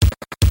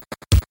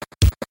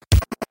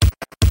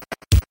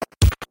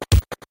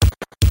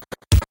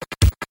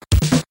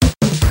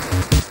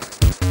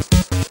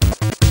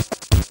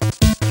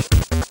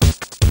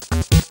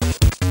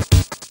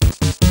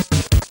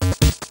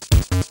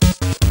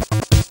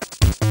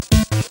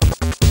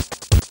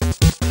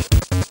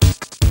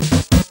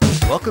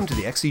to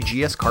the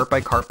XEGS Cart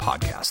by Cart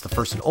podcast, the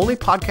first and only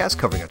podcast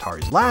covering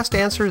Atari's last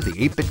answer to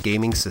the 8-bit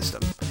gaming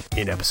system.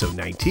 In episode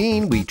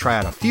 19, we try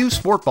out a few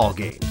sport ball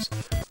games.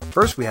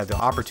 First, we had the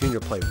opportunity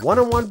to play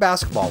one-on-one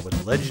basketball with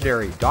the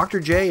legendary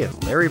Dr. J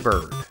and Larry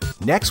Bird.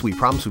 Next, we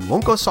promised we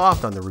won't go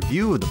soft on the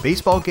review of the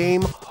baseball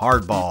game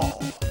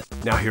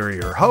Hardball. Now here are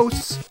your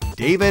hosts,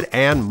 David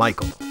and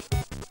Michael.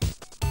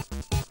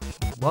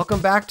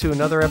 Welcome back to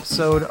another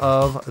episode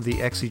of the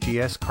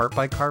XEGS Cart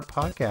by Cart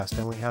podcast,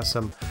 and we have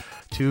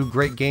two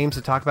great games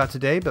to talk about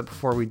today. But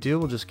before we do,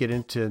 we'll just get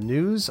into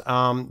news.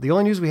 The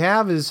only news we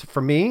have is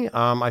for me.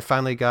 I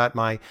finally got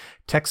my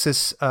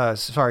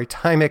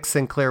Timex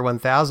Sinclair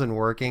 1000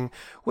 working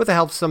with the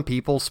help of some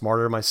people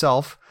smarter than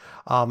myself.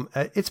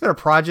 It's been a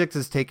project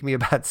that's taken me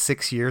about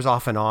 6 years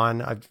off and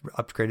on. I've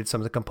upgraded some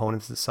of the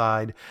components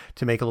inside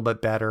to make it a little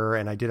bit better,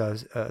 and I did a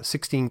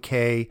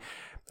 16K.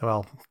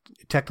 Well,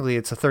 technically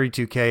it's a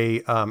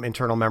 32K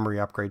internal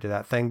memory upgrade to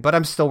that thing, but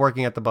I'm still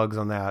working at the bugs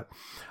on that.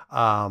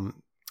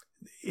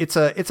 It's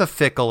a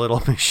fickle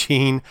little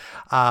machine,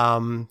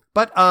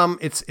 but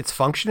it's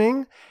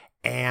functioning.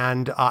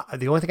 And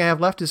the only thing I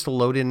have left is to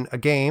load in a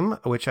game,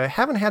 which I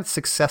haven't had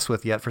success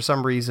with yet. For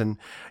some reason,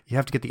 you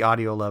have to get the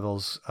audio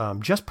levels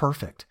just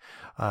perfect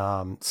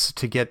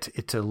to get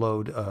it to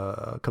load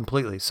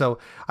completely. So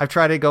I've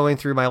tried it going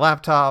through my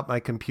laptop,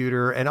 my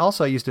computer, and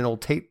also I used an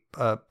old tape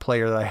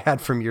player that I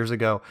had from years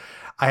ago.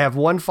 I have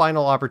one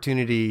final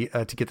opportunity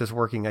to get this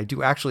working. I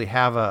do actually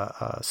have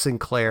a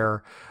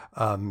Sinclair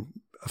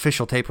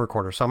official tape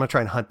recorder, so I'm going to try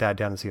and hunt that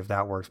down and see if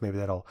that works. Maybe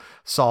that'll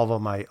solve all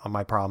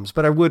my problems.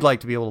 But I would like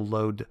to be able to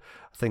load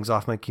things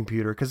off my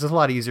computer because it's a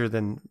lot easier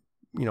than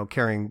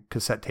carrying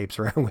cassette tapes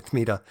around with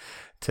me to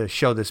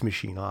show this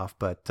machine off.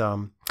 But as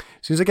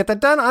soon as I get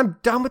that done, I'm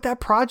done with that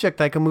project.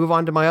 I can move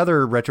on to my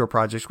other retro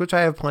projects, which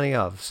I have plenty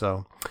of.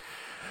 So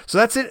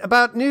that's it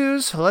about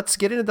news. Let's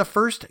get into the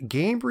first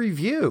game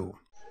review.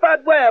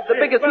 Spud Webb, the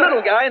biggest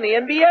little guy in the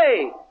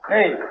NBA.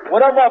 Hey,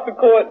 when I'm off the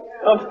court,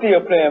 I'm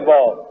still playing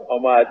ball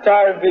on my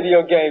Atari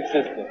video game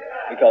system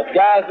because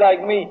guys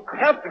like me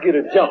have to get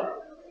a jump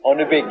on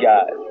the big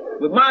guys.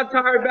 With my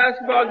Atari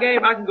basketball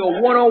game, I can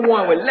go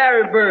one-on-one with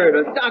Larry Bird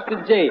or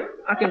Dr. J.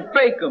 I can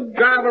fake them,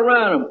 drive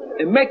around them,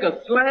 and make a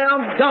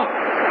slam dunk.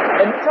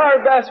 And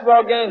Atari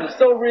basketball games are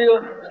so real,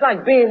 it's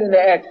like being in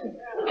the action.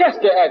 Catch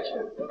the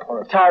action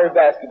on Atari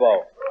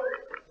basketball.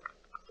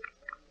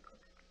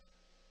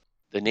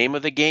 The name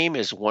of the game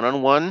is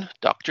One-on-One,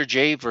 Dr.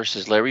 J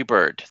versus Larry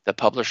Bird. The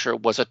publisher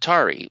was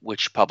Atari,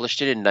 which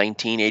published it in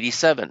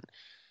 1987.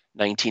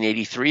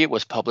 1983, it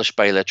was published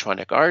by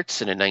Electronic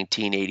Arts, and in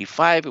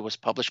 1985, it was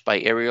published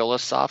by Areola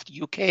Soft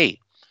UK.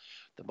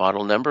 The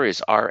model number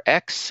is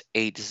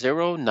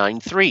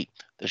RX8093.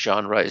 The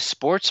genre is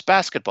sports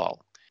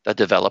basketball. The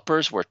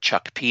developers were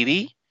Chuck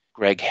Peavy,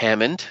 Greg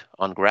Hammond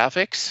on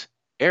graphics,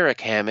 Eric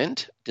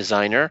Hammond,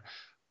 designer,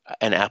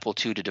 and Apple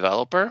II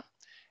developer,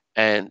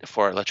 and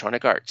for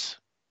Electronic Arts.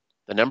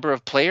 The number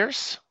of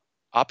players,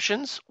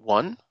 options,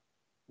 1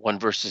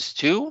 versus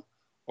 2,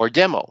 or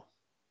demo.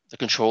 The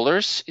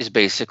controllers is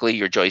basically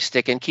your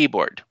joystick and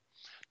keyboard.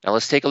 Now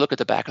let's take a look at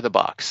the back of the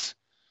box.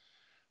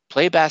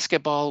 Play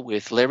basketball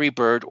with Larry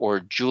Bird or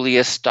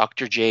Julius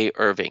Dr. J.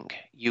 Irving.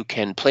 You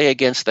can play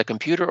against the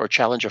computer or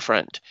challenge a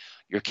friend.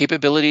 Your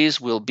capabilities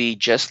will be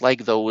just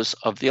like those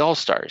of the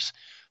All-Stars.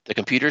 The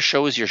computer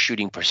shows your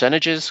shooting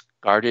percentages,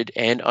 guarded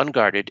and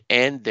unguarded,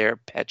 and their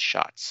pet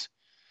shots.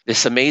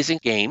 This amazing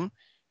game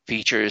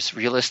features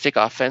realistic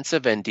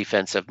offensive and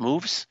defensive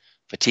moves,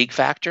 fatigue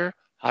factor,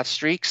 hot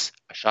streaks,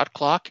 a shot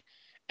clock,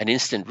 an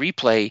instant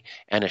replay,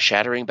 and a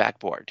shattering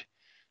backboard.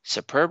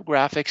 Superb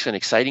graphics and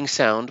exciting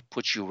sound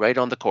puts you right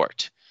on the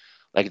court.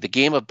 Like the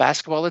game of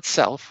basketball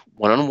itself,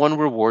 one-on-one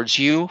rewards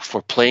you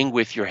for playing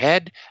with your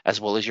head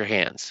as well as your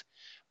hands.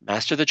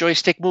 Master the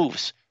joystick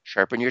moves,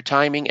 sharpen your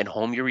timing, and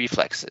hone your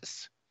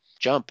reflexes.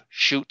 Jump,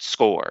 shoot,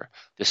 score.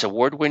 This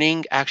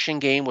award-winning action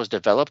game was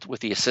developed with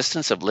the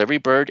assistance of Larry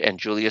Bird and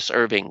Julius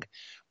Irving.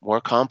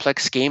 More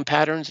complex game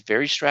patterns,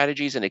 varied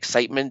strategies, and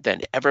excitement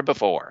than ever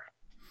before.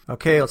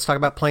 Okay, let's talk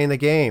about playing the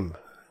game.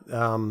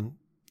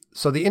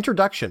 So the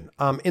introduction.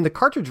 In the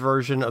cartridge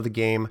version of the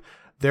game,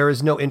 there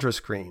is no intro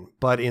screen,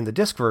 but in the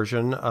disc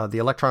version, the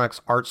Electronic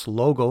Arts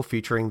logo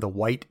featuring the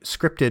white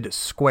scripted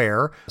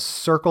square,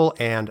 circle,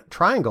 and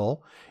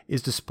triangle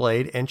is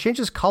displayed and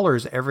changes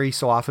colors every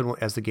so often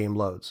as the game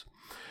loads.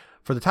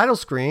 For the title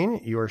screen,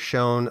 you are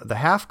shown the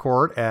half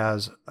court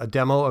as a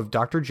demo of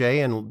Dr. J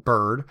and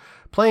Bird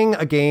playing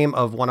a game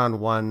of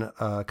one-on-one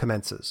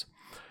commences.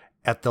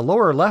 At the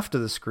lower left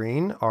of the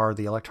screen are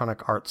the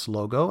Electronic Arts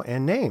logo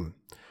and name.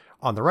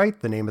 On the right,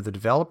 the name of the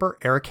developer,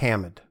 Eric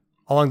Hammond.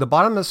 Along the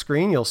bottom of the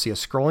screen, you'll see a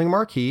scrolling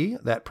marquee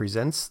that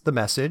presents the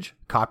message,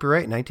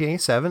 copyright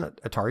 1987,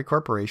 Atari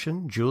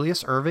Corporation,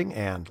 Julius Irving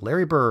and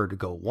Larry Bird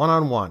go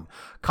one-on-one.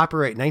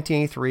 Copyright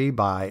 1983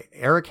 by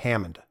Eric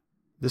Hammond.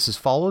 This is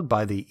followed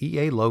by the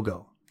EA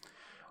logo.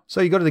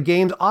 So you go to the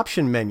game's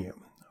option menu.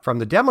 From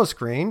the demo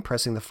screen,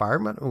 pressing the fire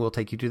button will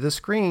take you to the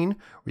screen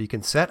where you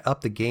can set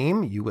up the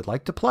game you would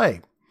like to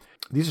play.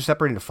 These are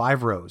separated into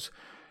 5 rows.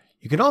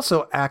 You can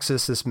also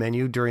access this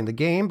menu during the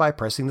game by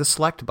pressing the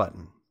Select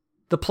button.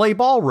 The Play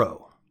Ball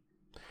row.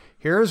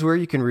 Here's where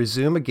you can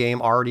resume a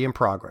game already in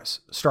progress,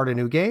 start a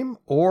new game,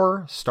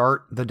 or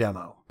start the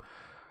demo.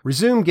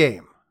 Resume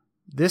game.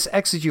 This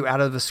exits you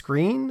out of the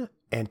screen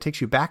and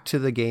takes you back to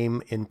the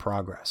game in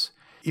progress.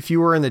 If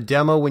you were in the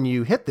demo when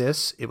you hit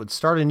this, it would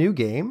start a new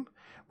game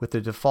with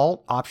the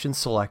default option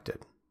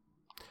selected.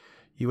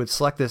 You would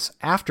select this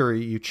after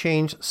you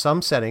change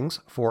some settings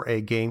for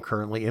a game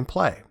currently in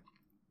play.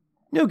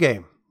 New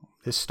game.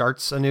 This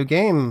starts a new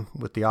game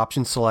with the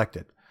option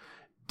selected.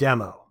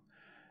 Demo.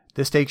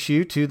 This takes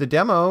you to the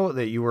demo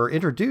that you were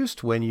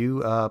introduced when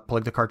you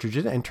plugged the cartridge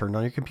in and turned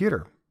on your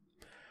computer.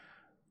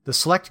 The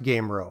Select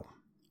game row.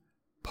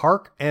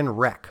 Park and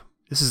Rec.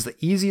 This is the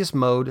easiest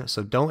mode,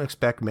 so don't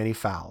expect many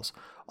fouls.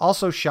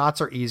 Also,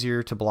 shots are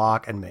easier to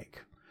block and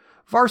make.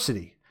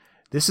 Varsity.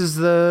 This is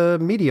the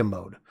medium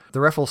mode. The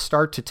ref will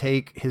start to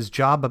take his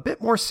job a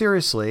bit more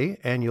seriously,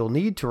 and you'll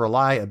need to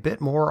rely a bit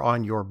more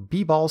on your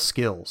b-ball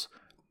skills.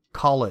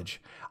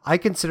 College. I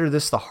consider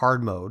this the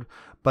hard mode,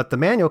 but the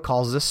manual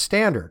calls this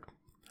standard.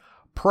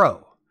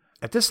 Pro.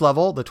 At this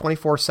level, the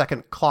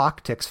 24-second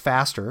clock ticks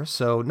faster,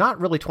 so not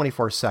really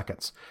 24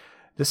 seconds.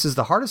 This is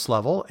the hardest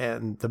level,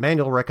 and the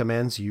manual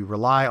recommends you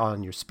rely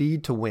on your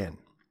speed to win.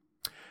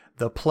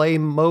 The Play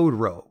Mode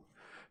row.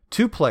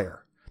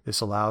 2-player.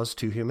 This allows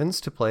 2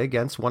 humans to play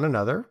against one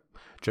another.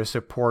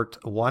 Joystick port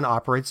 1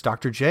 operates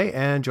Dr. J,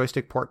 and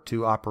joystick port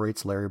 2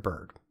 operates Larry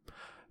Bird.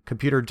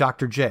 Computer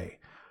Dr. J.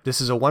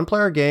 This is a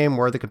 1-player game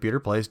where the computer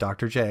plays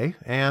Dr. J,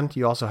 and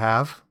you also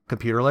have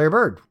Computer Larry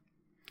Bird.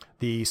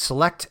 The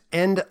Select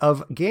End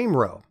of Game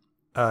row.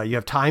 You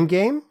have Time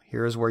Game.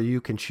 Here's where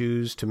you can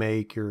choose to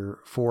make your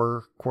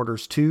 4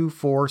 quarters 2,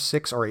 4,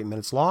 6, or 8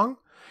 minutes long.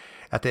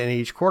 At the end of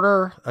each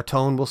quarter, a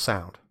tone will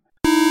sound.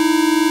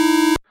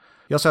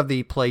 You also have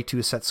the Play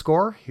to Set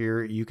Score.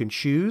 Here you can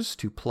choose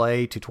to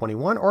play to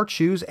 21 or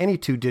choose any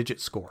 2-digit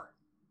score.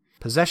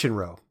 Possession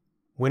row.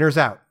 Winner's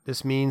out.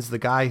 This means the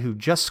guy who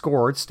just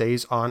scored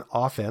stays on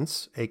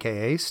offense,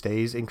 aka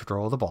stays in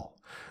control of the ball.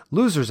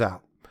 Loser's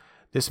out.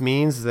 This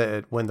means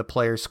that when the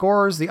player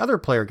scores, the other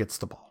player gets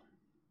the ball.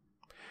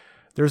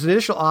 There's an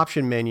additional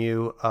option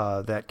menu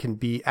that can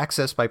be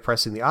accessed by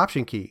pressing the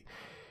Option key.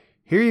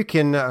 Here you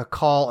can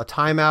call a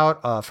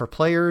timeout for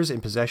players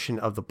in possession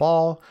of the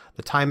ball.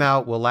 The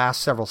timeout will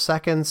last several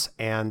seconds,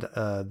 and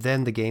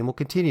then the game will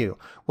continue.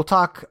 We'll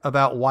talk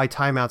about why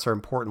timeouts are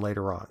important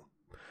later on.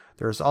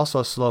 There's also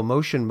a slow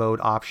motion mode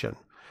option.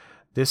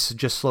 This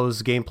just slows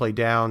the gameplay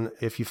down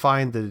if you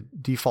find the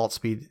default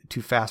speed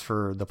too fast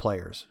for the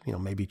players,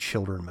 maybe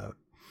children mode.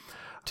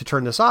 To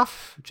turn this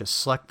off, just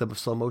select the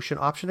slow motion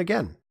option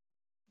again.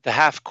 The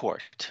half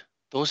court.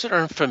 Those that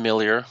aren't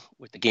familiar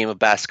with the game of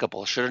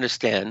basketball should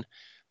understand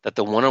that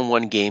the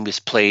one-on-one game is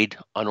played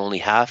on only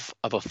half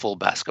of a full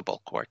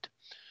basketball court.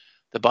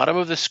 The bottom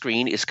of the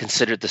screen is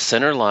considered the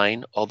center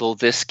line, although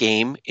this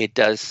game, it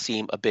does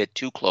seem a bit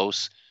too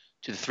close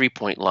to the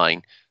three-point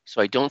line,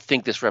 so I don't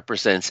think this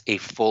represents a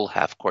full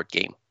half-court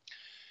game.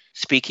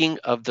 Speaking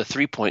of the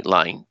three-point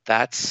line,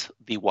 that's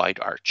the wide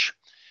arch.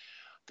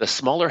 The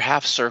smaller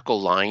half-circle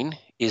line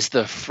is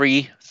the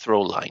free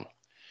throw line.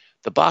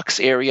 The box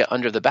area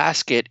under the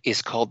basket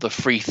is called the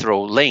free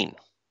throw lane.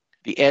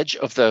 The edge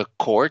of the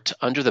court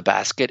under the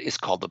basket is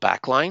called the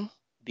back line.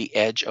 The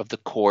edge of the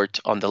court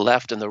on the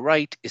left and the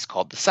right is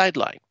called the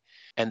sideline.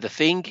 And the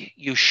thing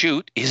you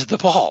shoot is the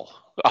ball,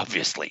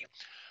 obviously.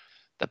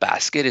 The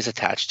basket is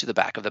attached to the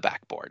back of the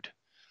backboard.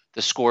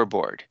 The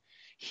scoreboard.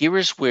 Here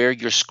is where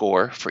your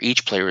score for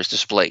each player is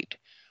displayed.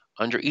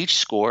 Under each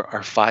score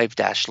are 5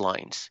 dashed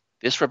lines.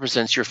 This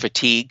represents your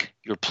fatigue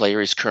your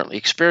player is currently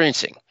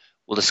experiencing.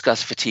 We'll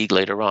discuss fatigue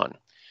later on.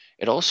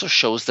 It also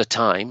shows the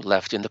time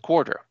left in the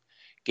quarter.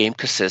 Game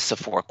consists of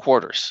 4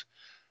 quarters.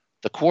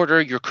 The quarter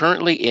you're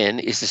currently in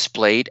is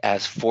displayed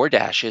as 4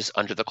 dashes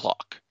under the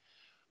clock.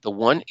 The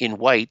one in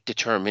white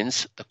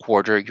determines the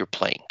quarter you're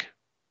playing.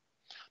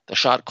 The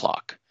shot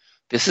clock.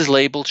 This is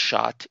labeled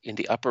shot in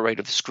the upper right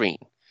of the screen.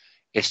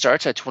 It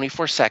starts at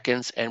 24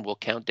 seconds and will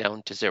count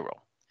down to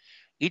 0.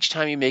 Each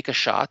time you make a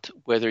shot,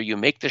 whether you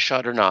make the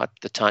shot or not,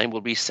 the time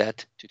will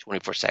reset to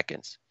 24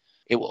 seconds.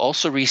 It will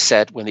also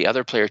reset when the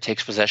other player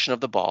takes possession of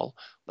the ball,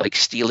 like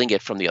stealing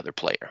it from the other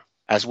player,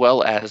 as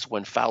well as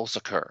when fouls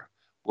occur.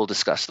 We'll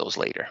discuss those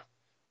later.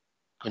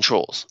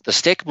 Controls. The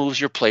stick moves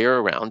your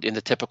player around in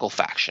the typical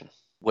fashion.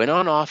 When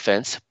on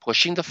offense,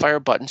 pushing the fire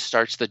button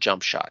starts the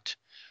jump shot.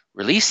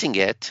 Releasing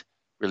it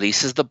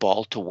releases the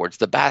ball towards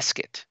the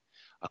basket.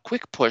 A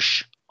quick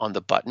push on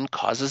the button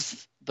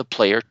causes the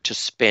player to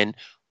spin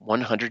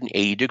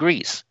 180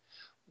 degrees.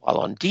 While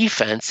on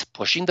defense,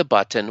 pushing the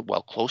button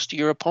while close to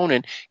your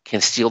opponent can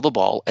steal the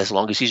ball as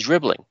long as he's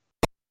dribbling.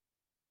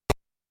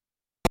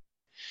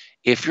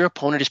 If your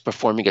opponent is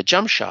performing a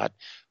jump shot,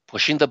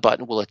 pushing the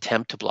button will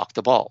attempt to block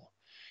the ball.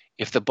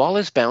 If the ball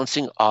is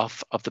bouncing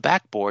off of the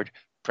backboard,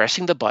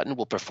 pressing the button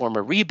will perform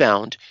a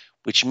rebound,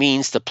 which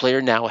means the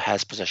player now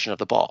has possession of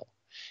the ball.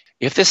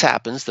 If this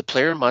happens, the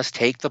player must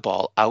take the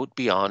ball out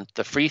beyond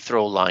the free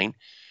throw line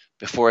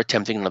before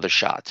attempting another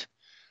shot.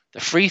 The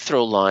free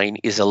throw line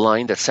is a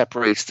line that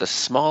separates the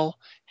small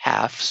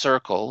half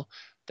circle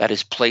that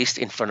is placed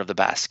in front of the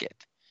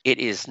basket. It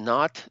is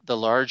not the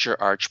larger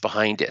arch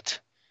behind it.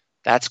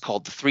 That's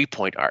called the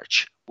three-point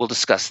arch. We'll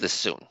discuss this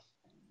soon.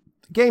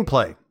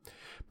 Gameplay.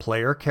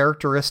 Player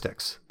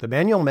characteristics. The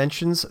manual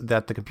mentions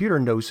that the computer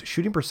knows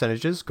shooting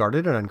percentages,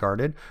 guarded and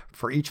unguarded,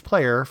 for each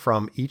player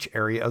from each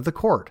area of the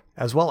court,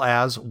 as well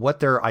as what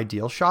their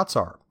ideal shots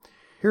are.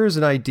 Here's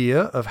an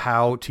idea of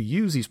how to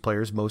use these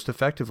players most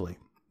effectively.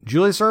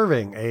 Julius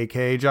Erving,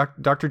 aka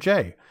Dr.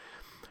 J.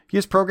 He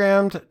is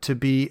programmed to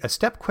be a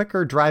step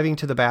quicker driving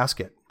to the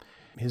basket.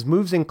 His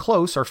moves in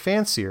close are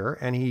fancier,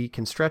 and he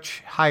can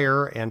stretch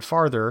higher and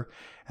farther,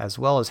 as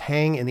well as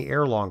hang in the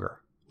air longer.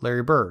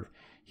 Larry Bird.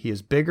 He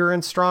is bigger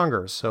and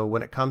stronger, so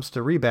when it comes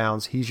to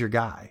rebounds, he's your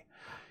guy.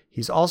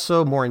 He's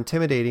also more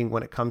intimidating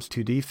when it comes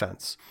to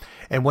defense.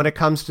 And when it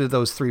comes to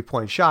those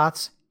three-point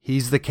shots,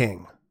 he's the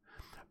king.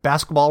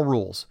 Basketball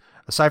rules.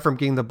 Aside from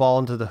getting the ball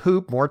into the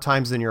hoop more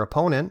times than your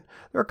opponent,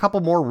 there are a couple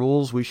more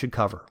rules we should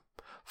cover.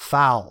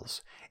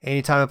 Fouls.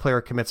 Anytime a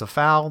player commits a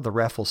foul, the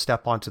ref will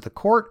step onto the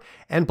court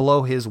and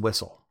blow his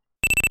whistle.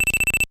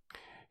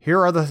 Here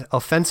are the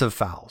offensive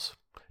fouls.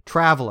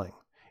 Traveling.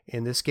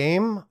 In this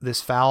game,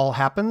 this foul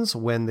happens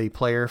when the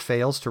player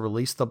fails to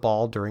release the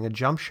ball during a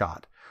jump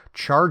shot.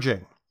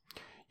 Charging.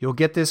 You'll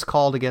get this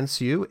called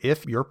against you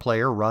if your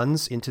player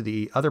runs into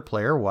the other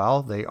player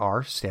while they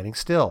are standing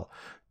still.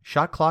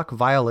 Shot clock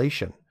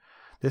violation.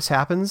 This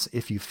happens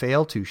if you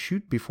fail to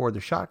shoot before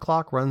the shot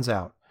clock runs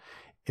out.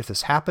 If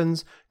this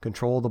happens,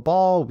 control of the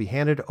ball will be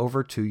handed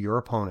over to your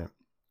opponent.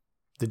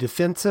 The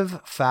defensive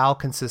foul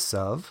consists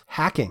of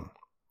hacking.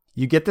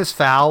 You get this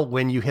foul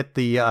when you hit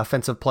the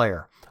offensive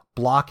player.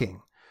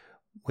 Blocking,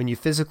 when you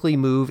physically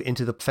move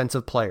into the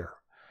offensive player.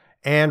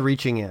 And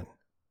reaching in,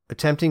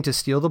 attempting to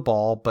steal the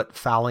ball but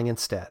fouling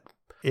instead.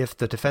 If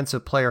the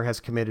defensive player has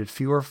committed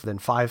fewer than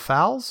 5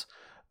 fouls,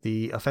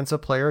 the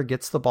offensive player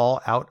gets the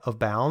ball out of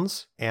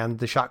bounds and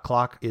the shot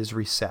clock is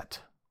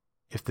reset.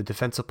 If the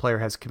defensive player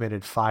has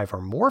committed 5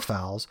 or more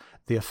fouls,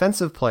 the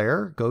offensive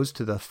player goes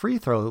to the free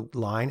throw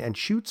line and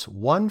shoots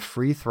 1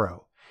 free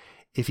throw.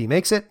 If he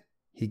makes it,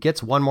 he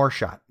gets 1 more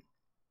shot.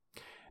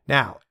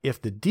 Now, if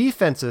the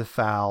defensive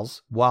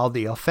fouls while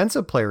the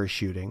offensive player is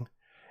shooting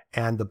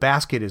and the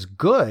basket is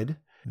good,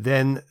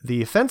 then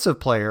the offensive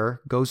player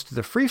goes to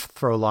the free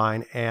throw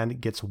line and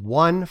gets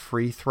 1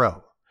 free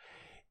throw.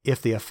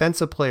 If the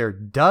offensive player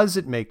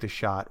doesn't make the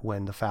shot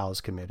when the foul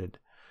is committed,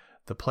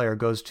 the player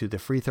goes to the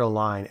free throw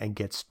line and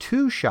gets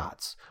 2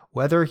 shots,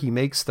 whether he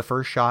makes the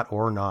first shot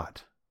or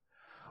not.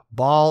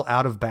 Ball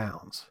out of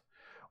bounds.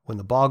 When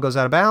the ball goes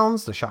out of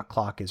bounds, the shot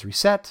clock is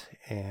reset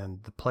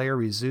and the player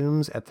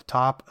resumes at the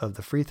top of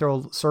the free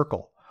throw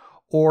circle,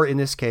 or in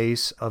this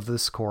case of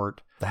this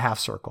court, the half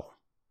circle.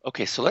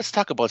 Okay, so let's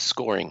talk about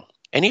scoring.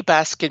 Any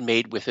basket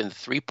made within the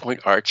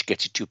three-point arch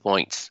gets you 2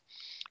 points.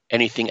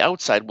 Anything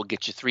outside will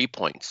get you 3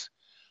 points.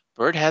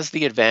 Bird has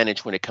the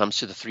advantage when it comes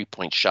to the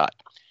three-point shot.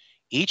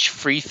 Each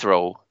free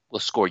throw will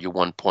score you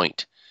 1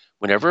 point.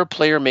 Whenever a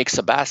player makes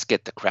a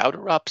basket, the crowd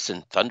erupts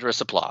in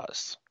thunderous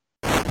applause.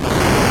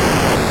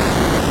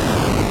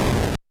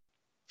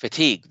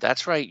 Fatigue.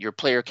 That's right. Your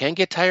player can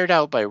get tired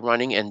out by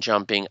running and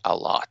jumping a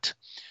lot.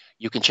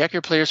 You can check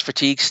your player's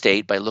fatigue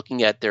state by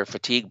looking at their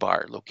fatigue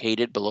bar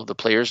located below the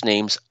players'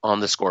 names on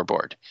the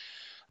scoreboard.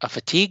 A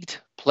fatigued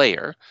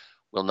player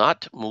will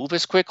not move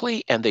as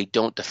quickly and they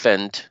don't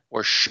defend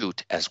or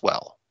shoot as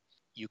well.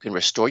 You can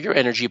restore your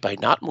energy by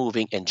not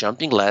moving and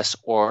jumping less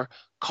or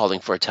calling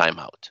for a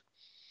timeout.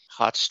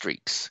 Hot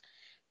streaks.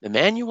 The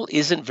manual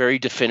isn't very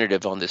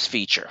definitive on this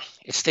feature.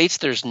 It states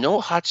there's no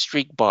hot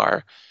streak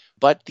bar,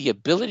 but the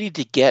ability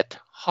to get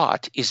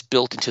hot is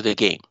built into the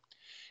game.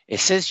 It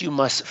says you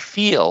must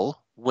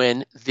feel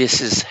when this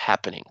is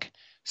happening.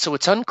 So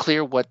it's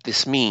unclear what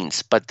this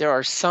means, but there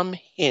are some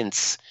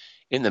hints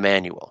in the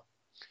manual.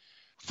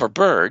 For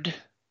Bird,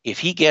 if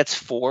he gets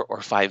 4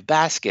 or 5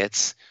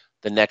 baskets,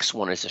 the next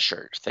one is a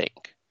sure thing.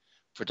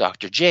 For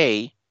Dr.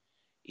 J,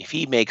 if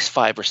he makes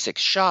 5 or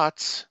 6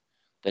 shots,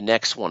 the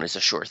next one is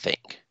a sure thing.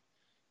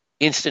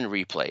 Instant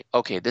replay.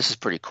 Okay, this is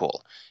pretty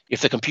cool. If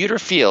the computer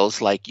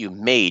feels like you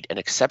made an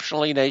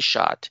exceptionally nice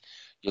shot,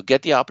 you'll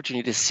get the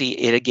opportunity to see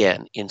it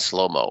again in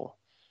slow-mo.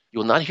 You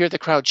will not hear the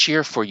crowd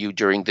cheer for you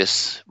during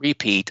this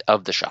repeat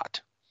of the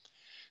shot.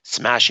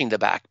 Smashing the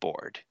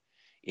backboard.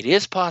 It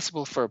is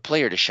possible for a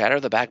player to shatter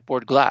the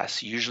backboard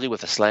glass, usually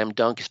with a slam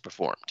dunk is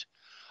performed.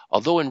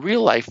 Although in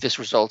real life this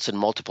results in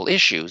multiple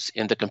issues,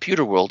 in the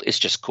computer world it's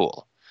just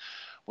cool.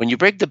 When you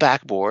break the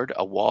backboard,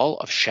 a wall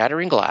of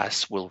shattering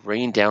glass will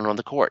rain down on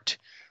the court.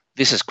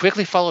 This is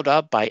quickly followed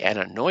up by an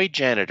annoyed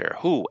janitor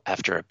who,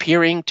 after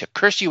appearing to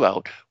curse you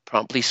out,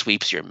 promptly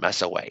sweeps your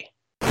mess away.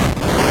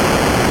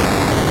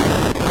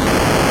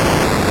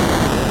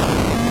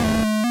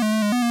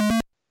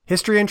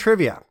 History and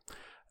trivia.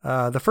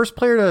 The first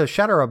player to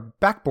shatter a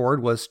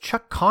backboard was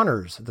Chuck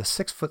Connors. The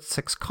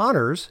 6'6"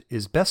 Connors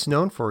is best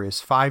known for his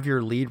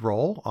 5-year lead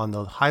role on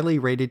the highly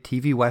rated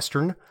TV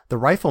Western, The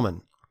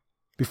Rifleman.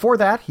 Before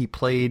that, he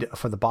played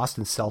for the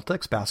Boston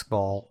Celtics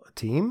basketball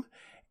team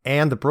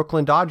and the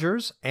Brooklyn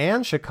Dodgers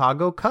and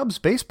Chicago Cubs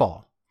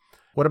baseball.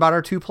 What about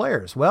our two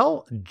players?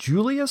 Well,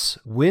 Julius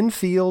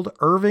Winfield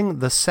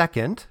Erving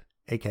II,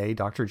 aka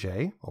Dr.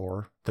 J,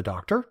 or the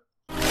Doctor.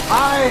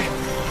 I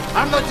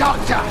am the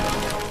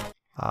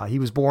Doctor! He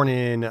was born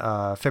in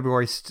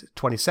February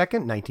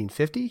 22nd,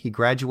 1950. He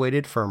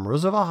graduated from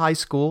Roosevelt High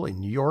School in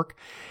New York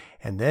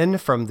and then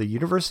from the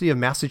University of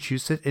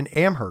Massachusetts in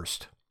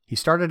Amherst. He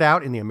started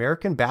out in the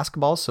American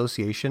Basketball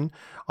Association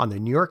on the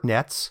New York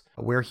Nets,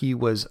 where he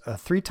was a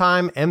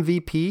 3-time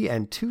MVP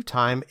and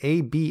 2-time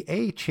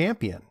ABA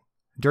champion.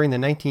 During the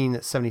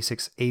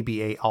 1976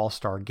 ABA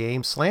All-Star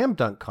Game Slam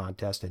Dunk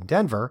Contest in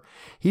Denver,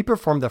 he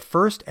performed the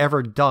first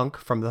ever dunk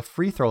from the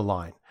free throw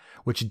line,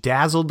 which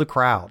dazzled the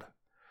crowd.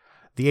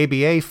 The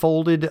ABA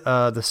folded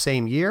the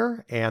same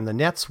year, and the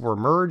Nets were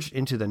merged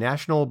into the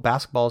National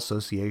Basketball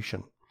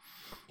Association.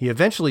 He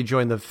eventually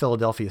joined the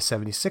Philadelphia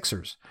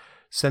 76ers.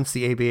 Since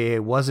the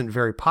ABA wasn't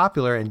very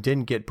popular and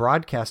didn't get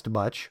broadcast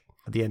much,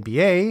 the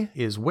NBA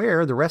is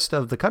where the rest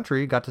of the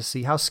country got to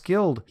see how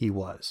skilled he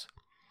was.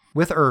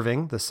 With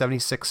Erving, the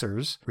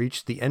 76ers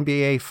reached the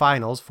NBA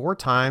Finals 4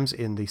 times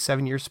in the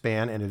 7-year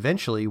span and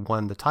eventually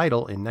won the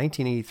title in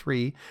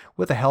 1983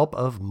 with the help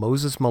of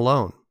Moses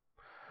Malone.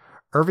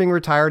 Erving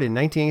retired in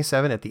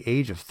 1987 at the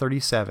age of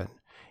 37.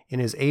 In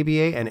his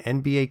ABA and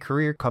NBA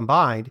career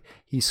combined,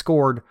 he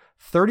scored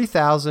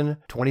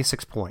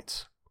 30,026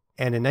 points.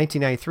 And in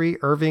 1993,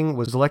 Erving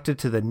was elected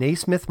to the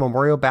Naismith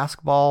Memorial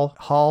Basketball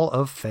Hall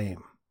of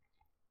Fame.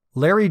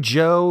 Larry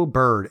Joe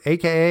Bird,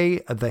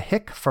 a.k.a. the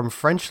Hick from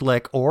French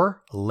Lick,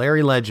 or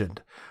Larry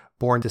Legend.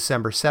 Born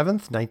December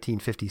 7th,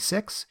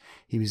 1956,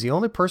 he was the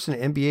only person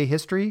in NBA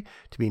history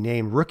to be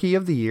named Rookie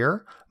of the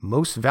Year,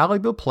 Most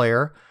Valuable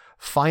Player,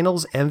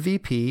 Finals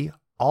MVP,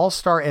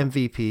 All-Star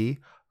MVP,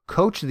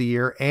 Coach of the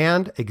Year,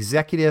 and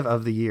Executive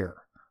of the Year.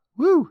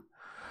 Woo!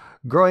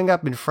 Growing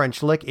up in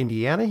French Lick,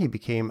 Indiana, he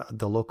became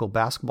the local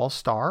basketball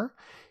star.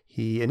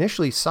 He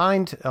initially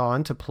signed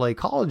on to play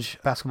college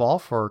basketball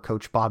for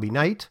Coach Bobby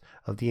Knight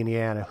of the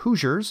Indiana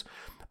Hoosiers,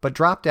 but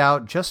dropped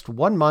out just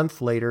 1 month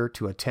later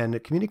to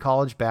attend community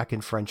college back in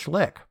French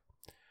Lick.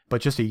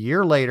 But just a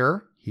year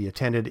later, he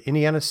attended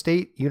Indiana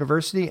State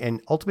University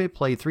and ultimately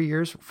played 3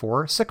 years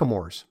for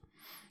Sycamores.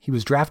 He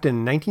was drafted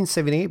in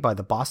 1978 by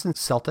the Boston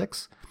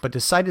Celtics, but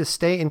decided to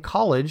stay in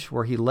college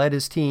where he led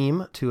his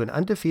team to an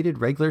undefeated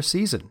regular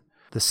season.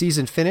 The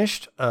season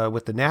finished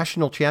with the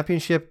national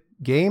championship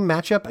game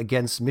matchup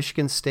against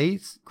Michigan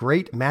State's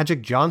great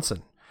Magic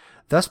Johnson,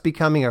 thus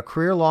becoming a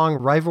career-long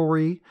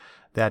rivalry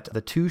that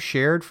the two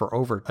shared for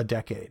over a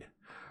decade.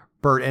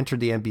 Bird entered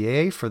the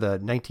NBA for the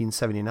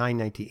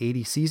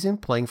 1979-1980 season,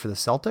 playing for the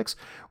Celtics,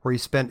 where he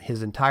spent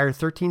his entire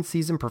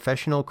 13-season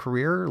professional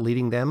career,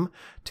 leading them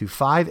to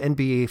 5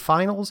 NBA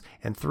Finals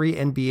and 3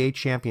 NBA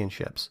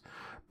championships.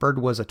 Bird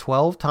was a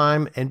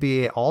 12-time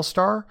NBA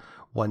All-Star,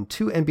 won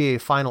 2 NBA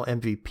Final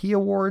MVP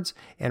awards,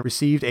 and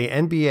received a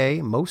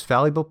NBA Most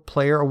Valuable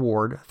Player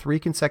award 3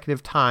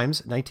 consecutive times,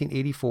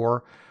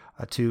 1984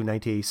 to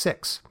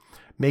 1986,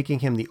 making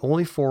him the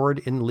only forward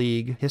in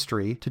league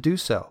history to do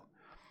so.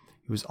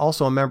 He was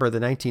also a member of the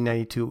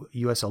 1992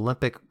 U.S.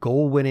 Olympic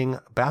goal-winning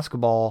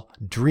basketball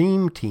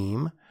Dream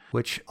Team,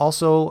 which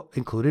also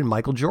included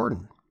Michael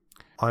Jordan.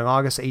 On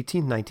August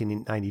 18,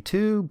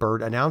 1992,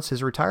 Bird announced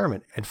his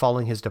retirement, and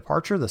following his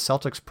departure, the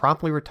Celtics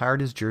promptly retired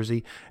his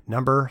jersey,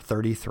 number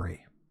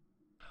 33.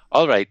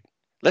 All right,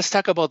 let's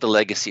talk about the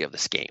legacy of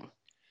this game.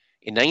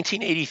 In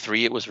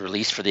 1983, it was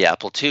released for the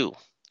Apple II.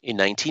 In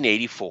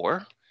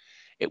 1984,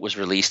 it was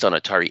released on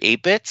Atari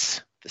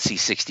 8-bits, the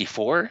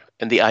C64,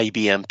 and the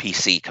IBM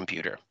PC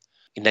computer.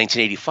 In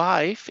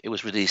 1985, it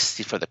was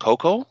released for the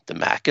Coco, the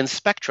Mac, and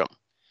Spectrum.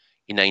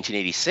 In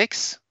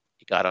 1986,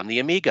 it got on the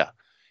Amiga.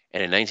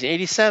 And in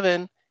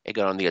 1987, it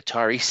got on the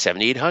Atari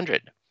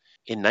 7800.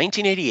 In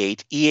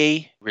 1988,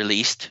 EA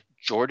released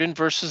Jordan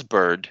vs.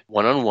 Bird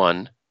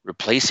 1-on-1,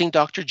 replacing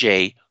Dr.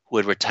 J, who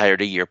had retired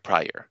a year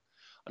prior.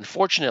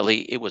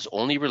 Unfortunately, it was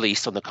only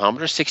released on the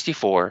Commodore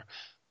 64,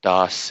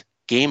 DOS,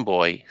 Game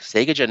Boy,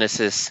 Sega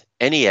Genesis,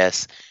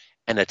 NES,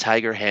 and a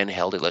Tiger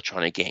handheld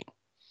electronic game.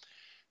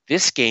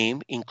 This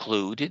game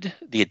included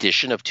the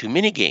addition of 2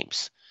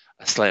 minigames,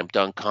 a slam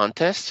dunk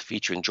contest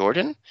featuring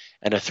Jordan,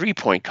 and a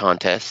 3-point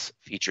contest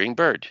featuring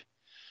Bird.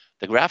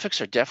 The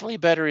graphics are definitely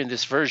better in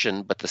this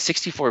version, but the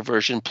 64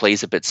 version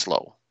plays a bit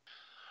slow.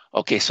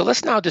 Okay, so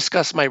let's now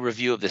discuss my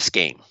review of this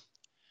game.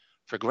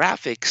 For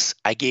graphics,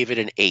 I gave it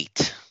an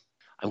 8.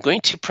 I'm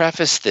going to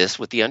preface this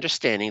with the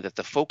understanding that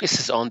the focus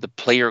is on the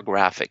player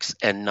graphics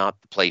and not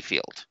the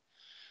playfield.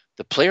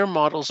 The player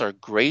models are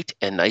great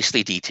and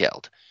nicely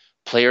detailed.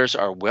 Players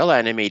are well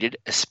animated,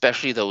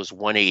 especially those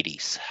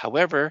 180s.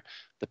 However,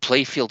 the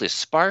playfield is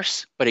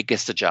sparse, but it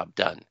gets the job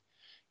done.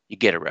 You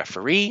get a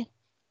referee,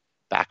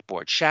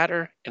 backboard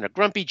shatter, and a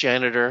grumpy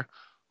janitor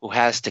who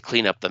has to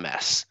clean up the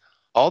mess.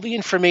 All the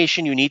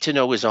information you need to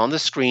know is on the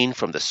screen,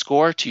 from the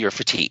score to your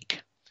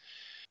fatigue.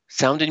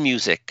 Sound and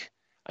music,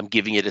 I'm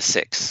giving it a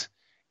 6.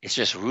 It's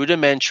just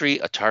rudimentary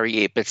Atari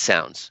 8-bit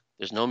sounds.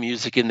 There's no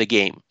music in the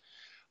game,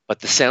 but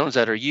the sounds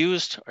that are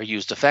used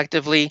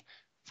effectively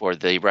for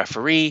the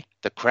referee,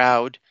 the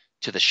crowd,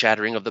 to the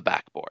shattering of the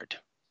backboard.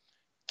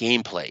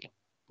 Gameplay.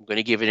 I'm going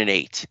to give it an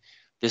 8.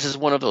 This is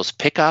one of those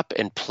pick up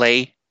and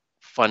play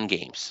fun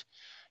games.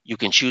 You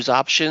can choose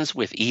options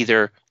with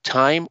either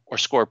time or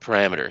score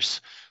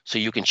parameters. So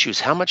you can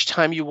choose how much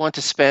time you want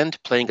to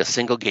spend playing a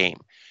single game.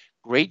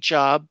 Great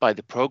job by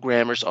the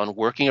programmers on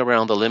working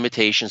around the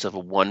limitations of a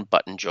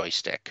one-button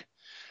joystick.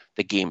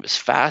 The game is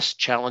fast,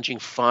 challenging,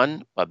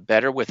 fun, but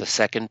better with a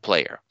second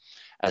player,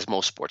 as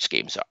most sports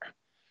games are.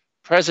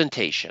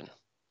 Presentation.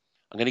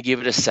 I'm going to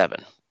give it a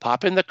 7.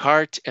 Pop in the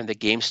cart and the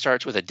game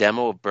starts with a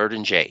demo of Bird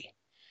and Jay.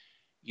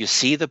 You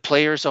see the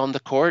players on the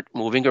court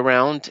moving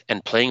around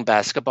and playing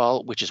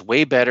basketball, which is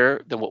way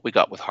better than what we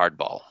got with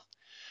hardball.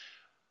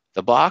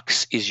 The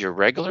box is your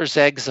regular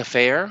Zags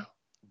affair,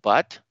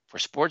 but for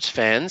sports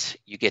fans,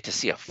 you get to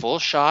see a full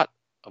shot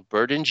of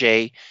Bird and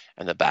Jay,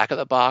 and the back of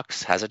the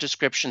box has a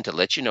description to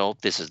let you know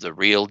this is the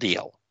real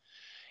deal.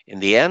 In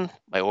the end,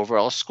 my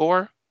overall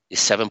score is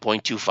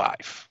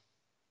 7.25.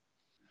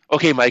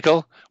 Okay,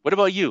 Michael, what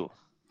about you?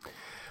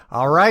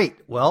 All right.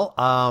 Well,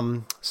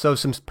 so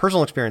some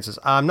personal experiences.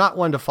 I'm not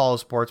one to follow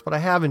sports, but I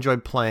have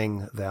enjoyed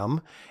playing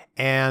them.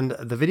 And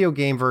the video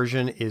game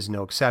version is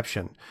no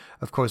exception.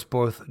 Of course,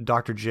 both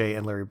Dr. J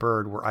and Larry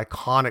Bird were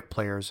iconic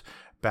players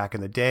back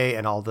in the day.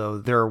 And although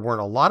there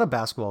weren't a lot of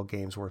basketball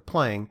games worth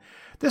playing,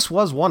 this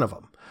was one of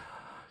them.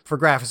 For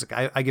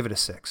graphics, I give it a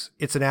 6.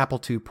 It's an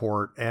Apple II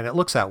port, and it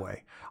looks that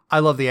way. I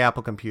love the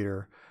Apple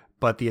computer,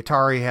 but the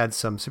Atari had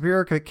some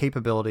superior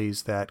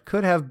capabilities that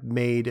could have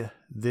made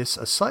this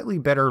a slightly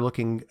better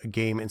looking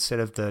game instead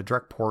of the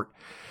direct port.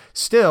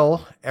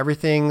 Still,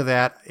 everything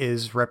that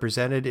is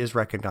represented is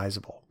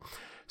recognizable.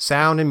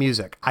 Sound and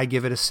music, I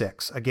give it a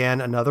 6. Again,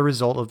 another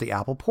result of the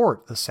Apple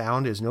port. The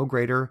sound is no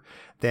greater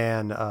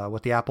than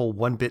what the Apple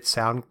 1-bit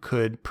sound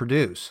could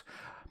produce.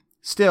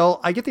 Still,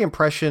 I get the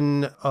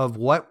impression of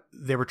what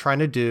they were trying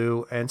to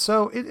do, and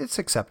so it's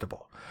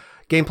acceptable.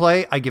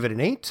 Gameplay, I give it an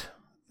 8.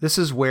 This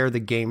is where the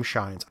game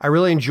shines. I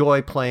really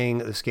enjoy playing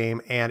this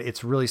game, and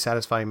it's really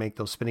satisfying to make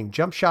those spinning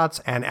jump shots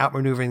and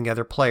outmaneuvering the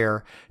other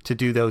player to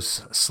do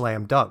those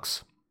slam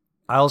dunks.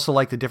 I also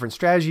like the different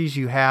strategies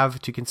you have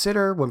to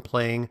consider when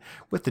playing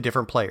with the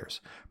different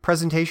players.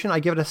 Presentation, I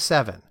give it a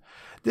 7.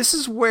 This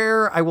is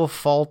where I will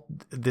fault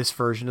this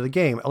version of the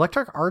game.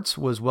 Electronic Arts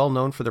was well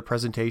known for their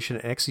presentation,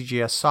 and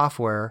XEGS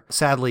software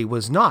sadly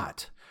was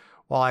not.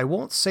 While I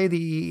won't say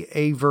the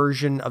EA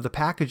version of the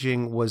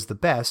packaging was the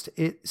best,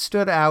 it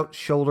stood out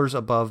shoulders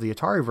above the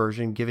Atari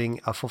version, giving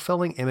a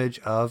fulfilling image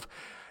of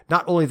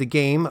not only the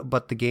game,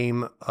 but the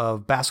game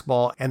of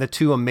basketball and the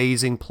 2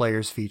 amazing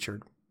players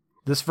featured.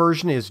 This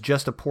version is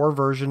just a poor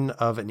version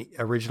of an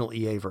original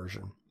EA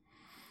version.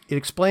 It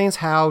explains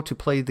how to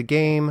play the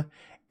game,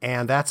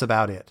 and that's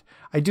about it.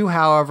 I do,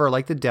 however,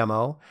 like the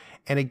demo,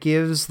 and it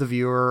gives the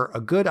viewer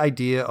a good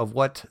idea of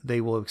what they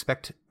will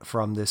expect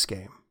from this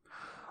game.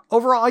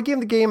 Overall, I give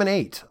the game an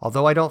 8.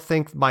 Although I don't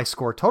think my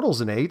score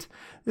totals an 8,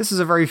 this is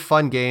a very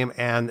fun game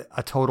and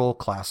a total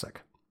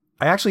classic.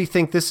 I actually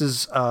think this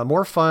is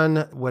more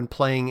fun when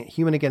playing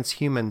human against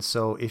human,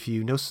 so if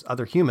you know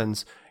other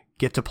humans,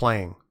 get to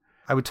playing.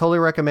 I would totally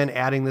recommend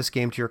adding this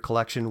game to your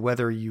collection,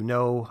 whether you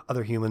know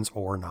other humans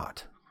or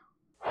not.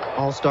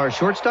 All-Star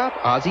shortstop,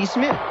 Ozzie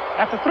Smith.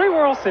 After 3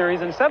 World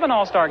Series and 7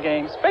 All-Star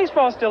games,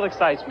 baseball still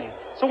excites me.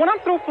 So when I'm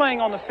through playing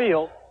on the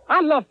field, I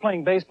love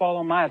playing baseball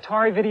on my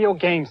Atari video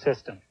game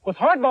system. With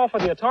hardball for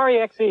the Atari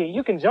XE,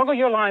 you can juggle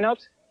your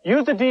lineups,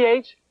 use the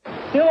DH,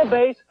 steal a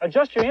base,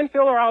 adjust your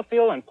infield or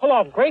outfield, and pull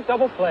off great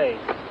double plays.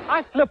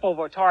 I flip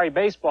over Atari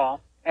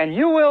baseball, and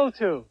you will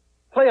too.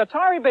 Play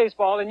Atari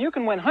baseball, and you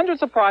can win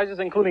hundreds of prizes,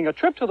 including a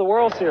trip to the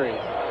World Series.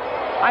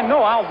 I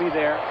know I'll be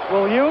there.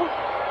 Will you?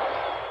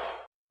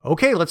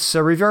 Okay, let's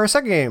review our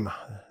second game.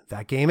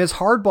 That game is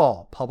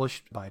Hardball,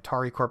 published by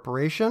Atari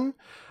Corporation.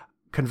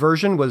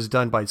 Conversion was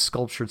done by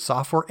Sculptured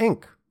Software,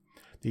 Inc.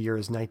 The year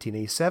is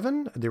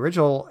 1987. The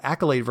original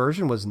Accolade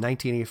version was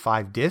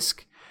 1985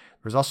 disc.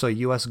 There's also a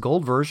US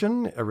Gold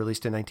version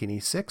released in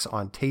 1986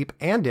 on tape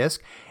and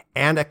disc,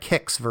 and a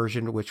Kix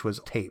version, which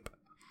was tape.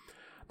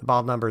 The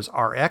model number is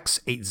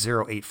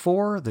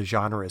RX8084. The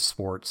genre is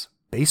sports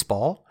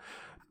baseball.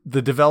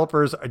 The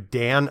developers are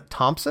Dan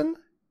Thompson,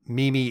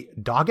 Mimi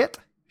Doggett.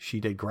 She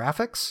did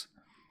graphics.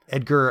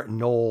 Edgar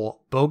Noel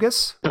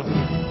Bogus.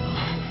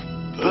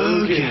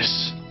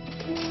 Bogus.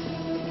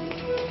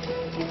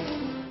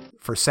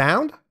 For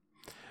sound,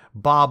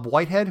 Bob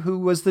Whitehead, who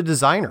was the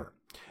designer.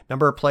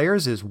 Number of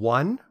players is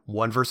 1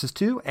 versus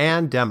 2,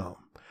 and demo.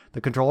 The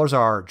controllers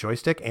are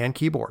joystick and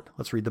keyboard.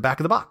 Let's read the back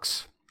of the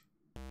box.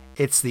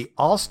 It's the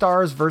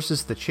All-Stars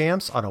versus the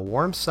champs on a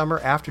warm summer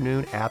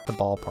afternoon at the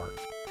ballpark.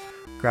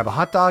 Grab a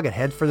hot dog and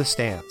head for the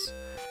stands.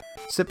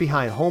 Sit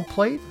behind home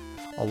plate,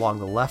 along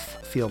the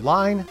left field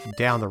line,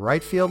 down the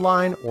right field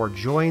line, or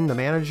join the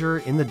manager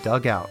in the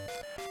dugout.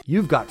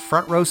 You've got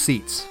front row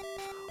seats.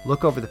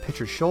 Look over the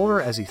pitcher's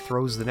shoulder as he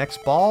throws the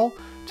next ball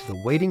to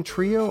the waiting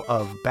trio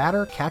of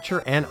batter,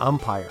 catcher, and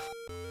umpire.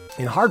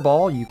 In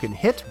hardball, you can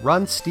hit,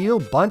 run, steal,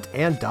 bunt,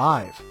 and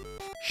dive.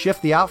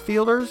 Shift the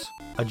outfielders,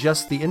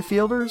 adjust the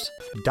infielders,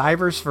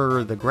 divers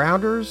for the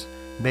grounders,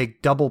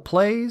 make double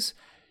plays,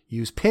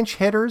 use pinch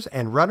hitters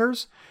and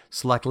runners,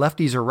 select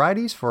lefties or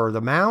righties for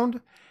the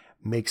mound,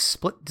 make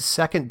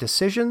split-second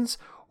decisions,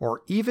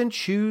 or even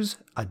choose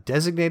a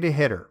designated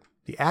hitter.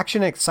 The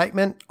action and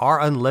excitement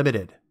are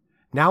unlimited.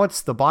 Now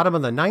it's the bottom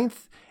of the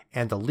ninth,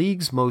 and the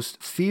league's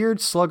most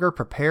feared slugger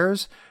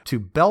prepares to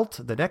belt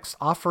the next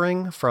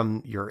offering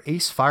from your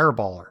ace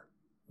fireballer.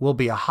 Will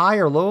be a high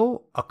or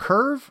low, a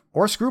curve,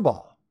 or a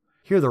screwball.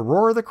 Hear the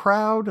roar of the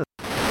crowd,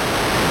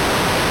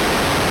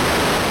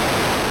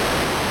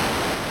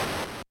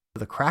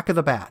 the crack of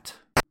the bat.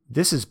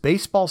 This is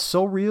baseball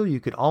so real you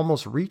could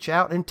almost reach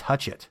out and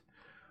touch it.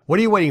 What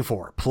are you waiting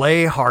for?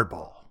 Play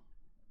hardball.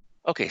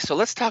 Okay, so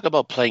let's talk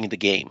about playing the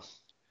game.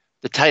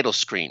 The title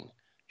screen.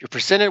 You're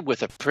presented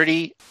with a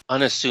pretty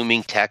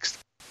unassuming text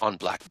on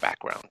black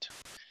background.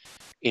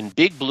 In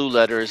big blue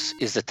letters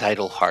is the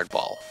title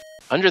Hardball.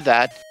 Under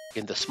that,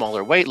 in the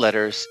smaller white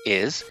letters,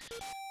 is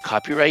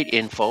copyright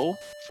info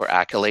for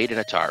Accolade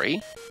and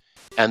Atari,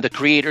 and the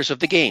creators of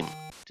the game,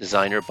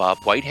 designer Bob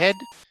Whitehead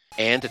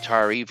and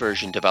Atari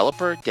version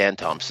developer Dan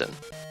Thompson.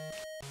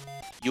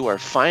 You are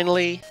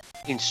finally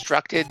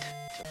instructed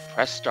to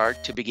press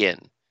start to begin.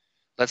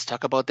 Let's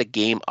talk about the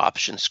game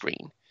option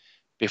screen.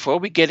 Before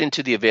we get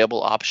into the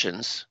available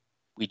options,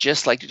 we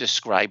just like to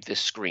describe this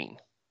screen.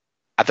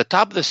 At the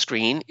top of the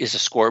screen is a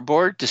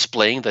scoreboard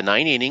displaying the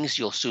 9 innings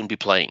you'll soon be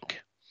playing.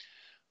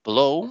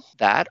 Below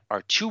that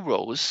are 2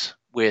 rows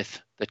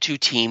with the 2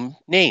 team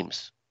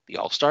names, the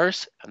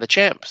All-Stars and the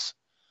Champs.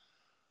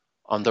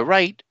 On the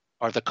right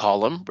are the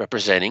column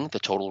representing the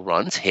total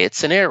runs,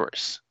 hits, and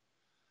errors.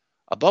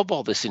 Above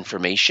all this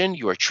information,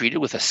 you are treated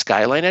with a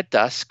skyline at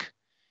dusk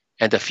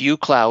and a few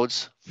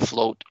clouds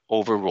float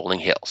over rolling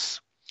hills.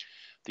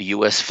 The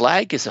U.S.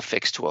 flag is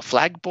affixed to a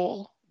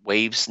flagpole,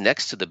 waves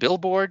next to the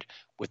billboard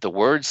with the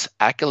words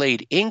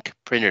Accolade Inc.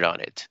 printed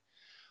on it.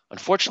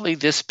 Unfortunately,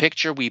 this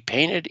picture we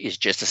painted is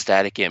just a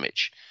static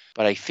image,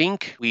 but I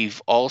think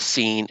we've all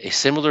seen a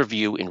similar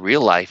view in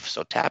real life,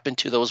 so tap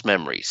into those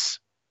memories.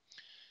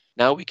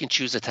 Now we can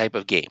choose a type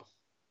of game.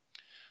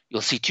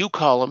 You'll see 2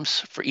 columns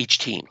for each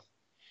team.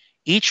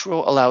 Each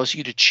row allows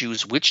you to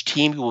choose which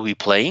team you will be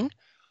playing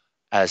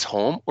as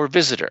home or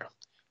visitor.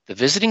 The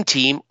visiting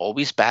team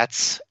always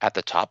bats at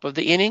the top of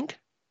the inning,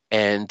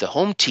 and the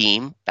home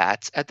team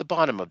bats at the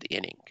bottom of the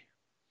inning.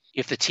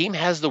 If the team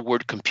has the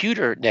word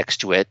computer next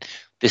to it,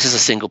 this is a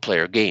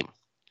single-player game.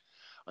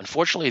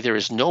 Unfortunately, there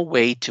is no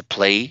way to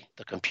play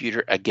the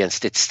computer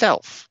against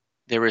itself.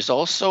 There is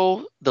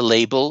also the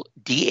label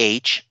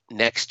DH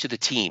next to the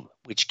team,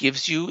 which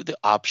gives you the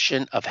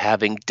option of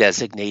having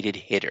designated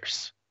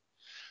hitters.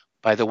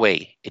 By the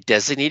way, a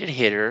designated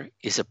hitter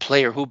is a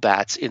player who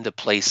bats in the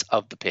place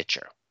of the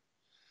pitcher.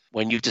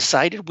 When you've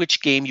decided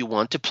which game you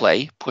want to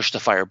play, push the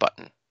fire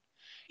button.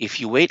 If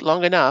you wait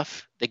long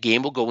enough, the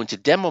game will go into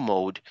demo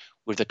mode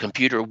where the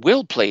computer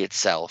will play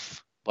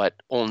itself, but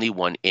only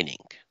 1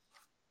 inning.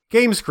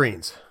 Game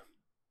screens.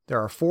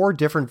 There are 4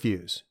 different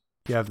views.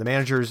 You have the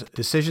manager's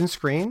decision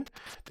screen.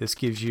 This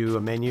gives you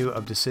a menu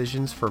of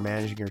decisions for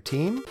managing your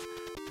team.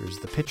 There's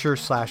the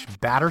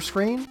pitcher/batter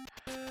screen.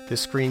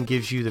 This screen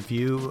gives you the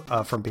view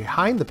from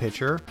behind the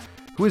pitcher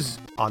who is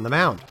on the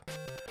mound.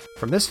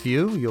 From this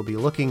view, you'll be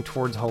looking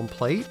towards home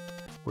plate,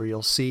 where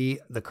you'll see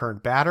the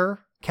current batter,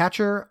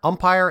 catcher,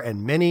 umpire,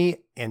 and many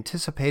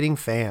anticipating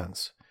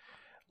fans.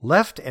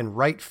 Left and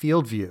right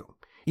field view.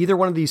 Either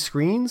one of these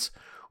screens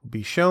will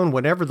be shown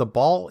whenever the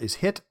ball is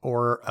hit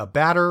or a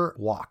batter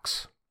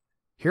walks.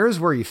 Here's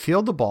where you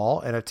field the ball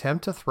and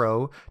attempt to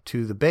throw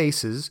to the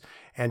bases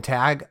and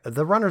tag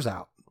the runners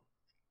out.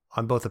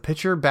 On both the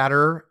pitcher,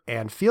 batter,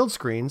 and field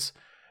screens,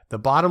 the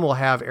bottom will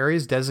have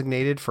areas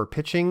designated for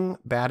pitching,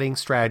 batting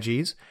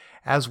strategies,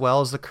 as well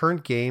as the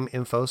current game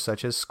info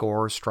such as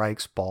scores,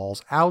 strikes,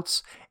 balls,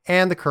 outs,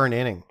 and the current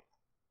inning.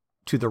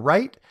 To the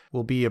right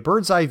will be a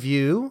bird's eye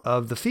view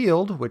of the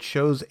field, which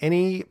shows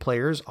any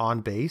players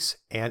on base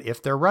and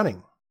if they're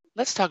running.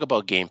 Let's talk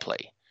about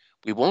gameplay.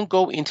 We won't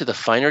go into the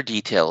finer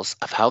details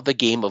of how the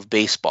game of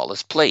baseball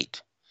is played.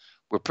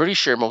 We're pretty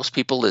sure most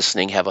people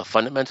listening have a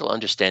fundamental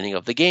understanding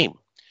of the game.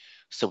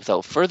 So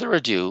without further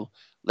ado,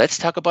 let's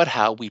talk about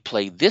how we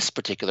play this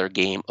particular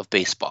game of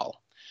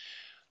baseball.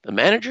 The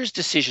manager's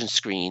decision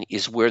screen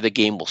is where the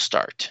game will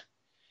start.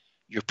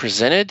 You're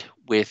presented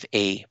with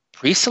a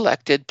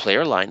pre-selected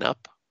player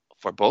lineup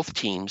for both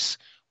teams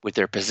with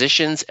their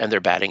positions and their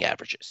batting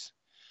averages.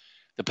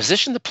 The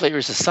position the player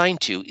is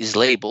assigned to is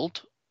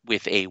labeled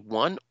with a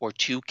 1 or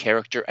 2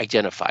 character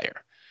identifier.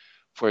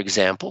 For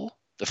example,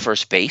 the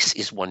first base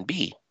is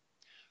 1B,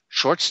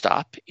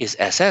 shortstop is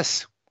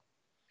SS,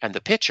 and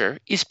the pitcher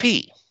is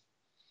P.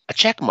 A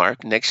check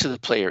mark next to the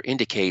player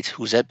indicates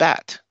who's at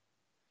bat.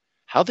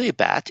 How they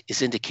bat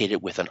is indicated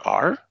with an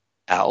R,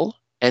 L,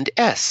 and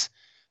S.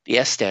 The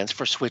S stands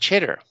for switch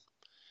hitter.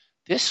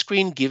 This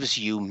screen gives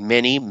you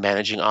many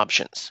managing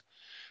options.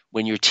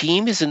 When your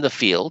team is in the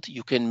field,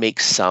 you can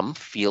make some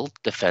field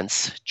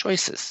defense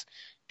choices.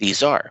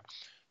 These are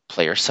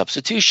player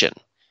substitution,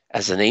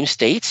 As the name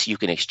states, you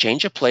can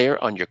exchange a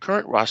player on your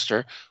current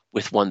roster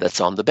with one that's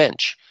on the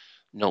bench.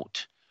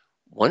 Note,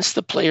 once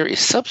the player is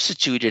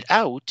substituted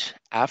out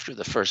after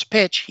the first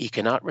pitch, he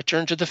cannot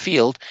return to the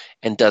field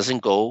and doesn't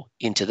go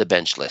into the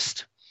bench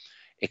list.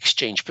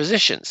 Exchange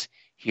positions.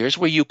 Here's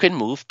where you can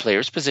move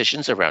players'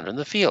 positions around in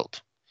the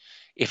field.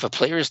 If a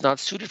player is not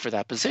suited for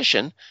that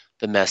position,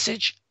 the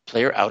message,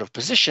 player out of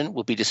position,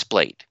 will be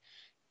displayed.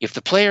 If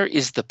the player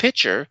is the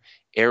pitcher,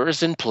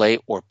 errors in play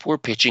or poor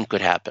pitching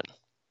could happen.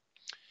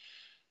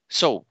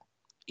 So,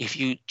 if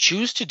you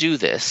choose to do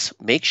this,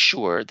 make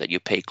sure that you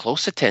pay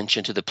close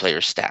attention to the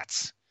player's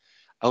stats.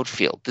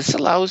 Outfield. This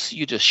allows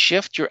you to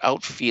shift your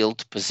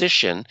outfield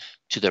position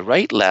to the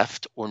right,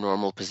 left, or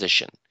normal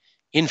position.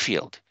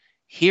 Infield.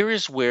 Here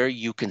is where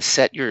you can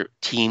set your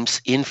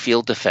team's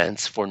infield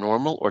defense for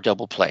normal or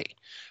double play.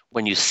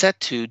 When you set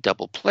to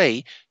double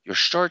play, your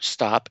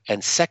shortstop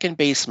and second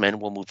baseman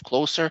will move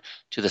closer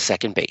to the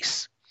second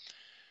base.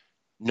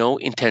 No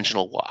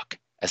intentional walk.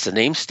 As the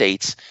name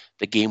states,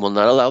 the game will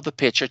not allow the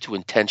pitcher to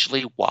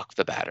intentionally walk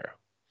the batter.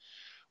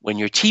 When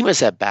your team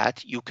is at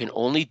bat, you can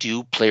only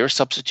do player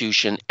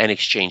substitution and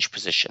exchange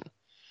position.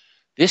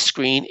 This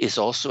screen is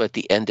also at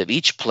the end of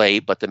each play,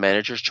 but the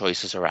manager's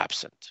choices are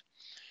absent.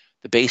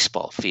 The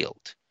baseball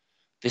field.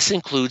 This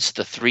includes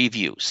the three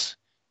views: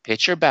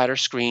 pitcher-batter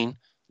screen,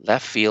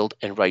 left field,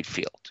 and right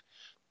field.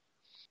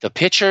 The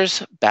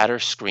pitcher's batter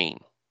screen.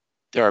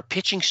 There are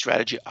pitching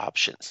strategy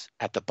options.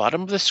 At the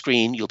bottom of the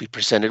screen, you'll be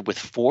presented with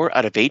 4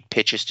 out of 8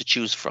 pitches to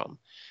choose from.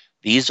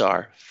 These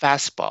are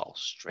fastball,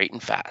 straight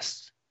and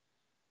fast;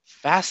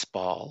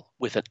 fastball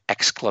with an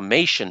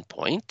exclamation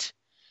point,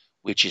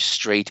 which is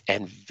straight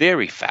and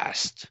very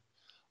fast;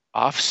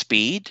 off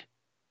speed,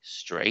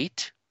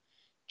 straight;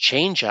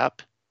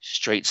 change-up,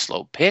 straight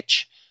slow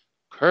pitch;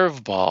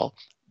 curveball,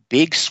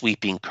 big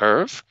sweeping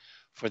curve.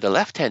 For the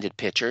left-handed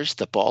pitchers,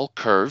 the ball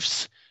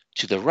curves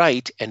to the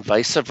right and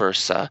vice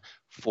versa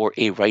for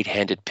a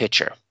right-handed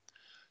pitcher.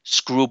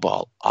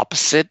 Screwball,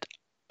 opposite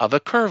of a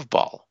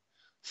curveball.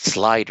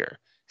 Slider,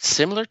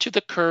 similar to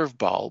the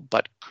curveball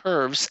but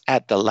curves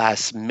at the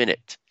last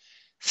minute.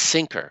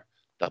 Sinker,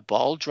 the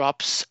ball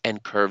drops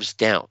and curves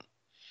down.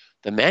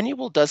 The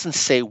manual doesn't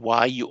say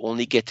why you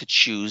only get to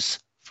choose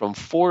from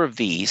 4 of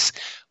these,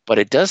 but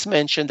it does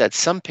mention that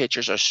some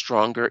pitchers are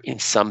stronger in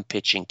some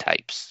pitching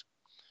types.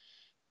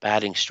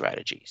 Batting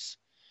strategies.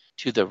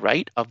 To the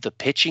right of the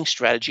pitching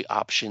strategy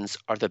options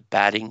are the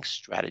batting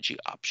strategy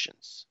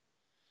options.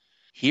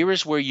 Here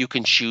is where you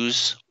can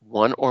choose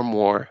one or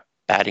more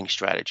batting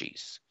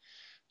strategies.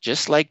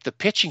 Just like the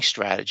pitching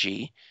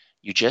strategy,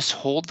 you just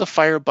hold the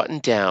fire button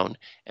down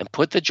and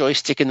put the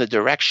joystick in the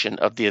direction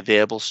of the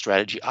available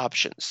strategy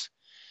options.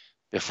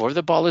 Before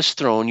the ball is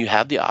thrown, you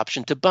have the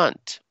option to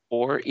bunt,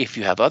 or if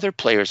you have other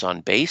players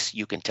on base,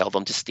 you can tell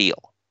them to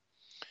steal.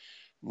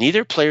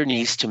 Neither player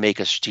needs to make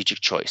a strategic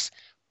choice,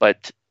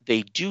 but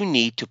they do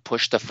need to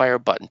push the fire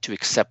button to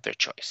accept their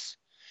choice.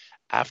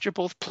 After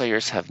both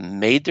players have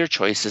made their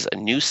choices, a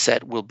new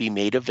set will be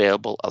made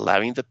available,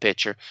 allowing the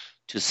pitcher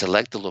to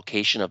select the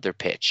location of their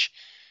pitch.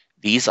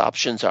 These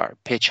options are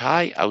pitch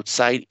high,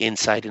 outside,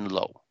 inside, and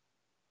low.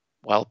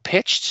 While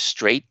pitched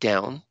straight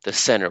down, the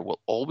center will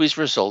always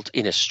result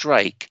in a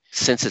strike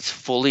since it's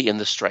fully in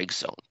the strike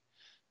zone.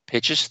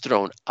 Pitches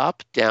thrown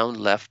up, down,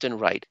 left, and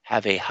right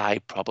have a high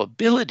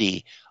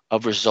probability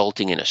of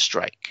resulting in a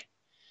strike.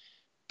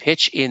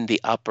 Pitch in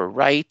the upper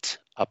right,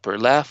 upper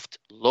left,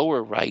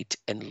 lower right,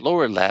 and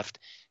lower left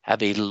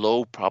have a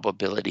low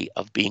probability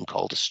of being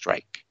called a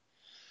strike.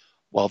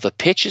 While the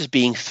pitch is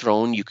being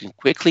thrown, you can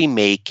quickly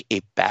make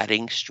a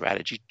batting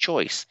strategy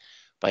choice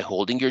by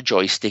holding your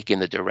joystick in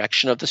the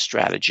direction of the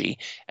strategy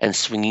and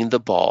swinging the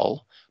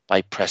ball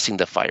by pressing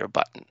the fire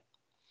button.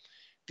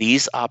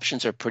 These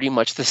options are pretty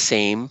much the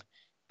same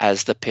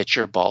as the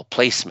pitcher ball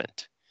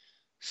placement: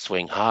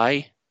 swing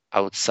high,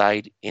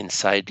 outside,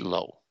 inside,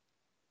 low.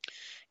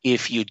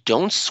 If you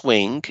don't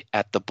swing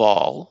at the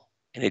ball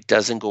and it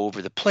doesn't go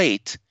over the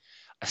plate,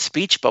 a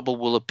speech bubble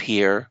will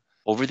appear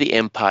over the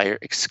umpire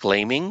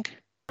exclaiming,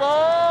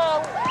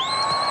 "Ball!"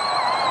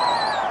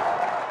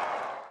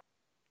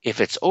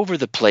 If it's over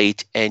the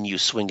plate and you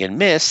swing and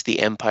miss,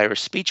 the umpire's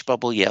speech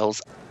bubble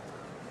yells,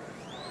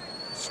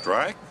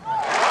 "Strike?"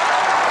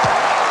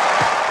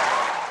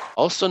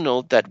 Also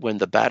note that when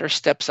the batter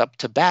steps up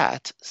to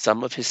bat,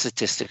 some of his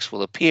statistics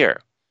will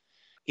appear.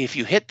 If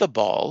you hit the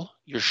ball,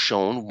 you're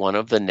shown one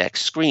of the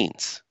next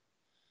screens,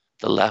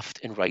 the left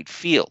and right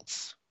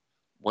fields.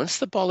 Once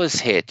the ball is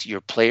hit,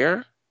 your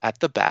player at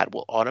the bat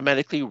will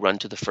automatically run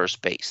to the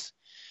first base.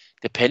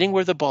 Depending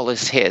where the ball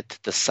is hit,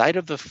 the side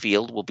of the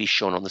field will be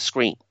shown on the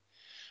screen.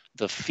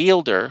 The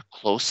fielder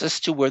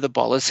closest to where the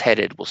ball is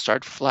headed will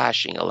start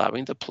flashing,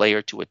 allowing the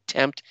player to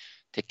attempt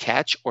to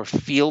catch or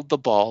field the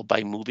ball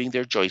by moving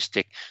their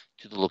joystick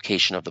to the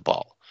location of the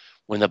ball.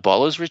 When the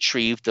ball is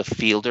retrieved, the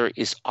fielder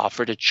is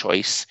offered a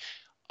choice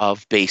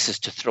of bases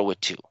to throw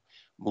it to.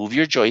 Move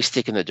your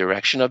joystick in the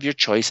direction of your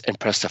choice and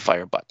press the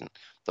fire button.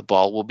 The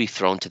ball will be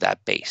thrown to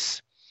that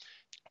base.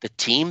 The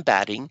team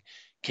batting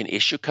can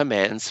issue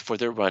commands for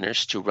their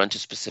runners to run to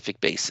specific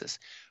bases.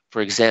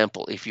 For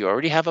example, if you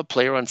already have a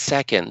player on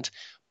second,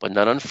 but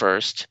not on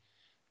first,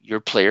 your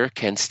player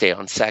can stay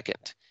on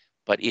second.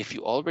 But if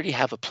you already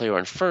have a player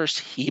on first,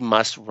 he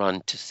must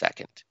run to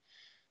second.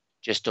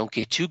 Just don't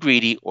get too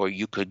greedy or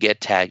you could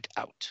get tagged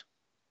out.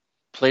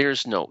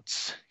 Player's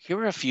notes. Here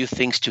are a few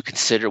things to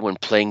consider when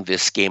playing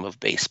this game of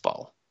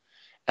baseball.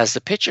 As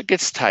the pitcher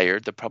gets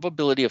tired, the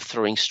probability of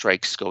throwing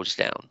strikes goes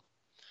down.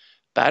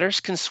 Batters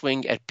can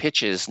swing at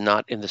pitches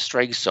not in the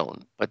strike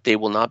zone, but they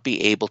will not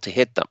be able to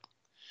hit them.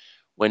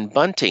 When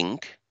bunting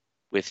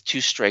with 2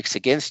 strikes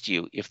against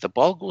you, if the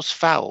ball goes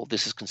foul,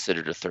 this is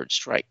considered a third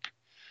strike.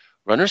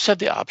 Runners have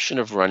the option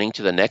of running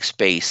to the next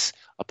base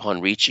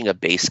upon reaching a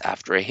base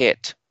after a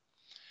hit.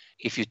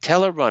 If you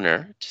tell a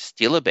runner to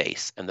steal a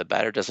base and the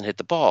batter doesn't hit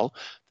the ball,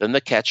 then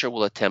the catcher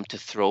will attempt to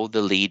throw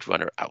the lead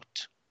runner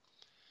out.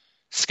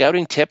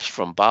 Scouting tips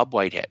from Bob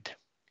Whitehead.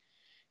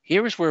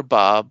 Here is where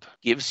Bob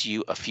gives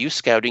you a few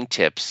scouting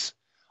tips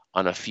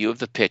on a few of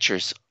the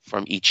pitchers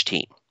from each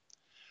team.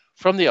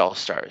 From the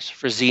All-Stars,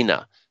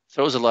 Frazina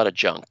throws a lot of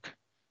junk.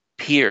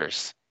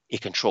 Pierce, a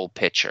controlled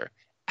pitcher.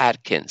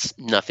 Atkins,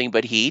 nothing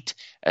but heat.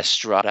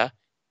 Estrada,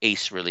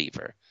 ace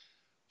reliever.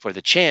 For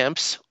the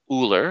champs,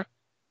 Uller,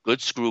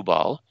 good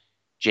screwball.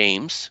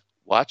 James,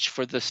 watch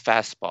for this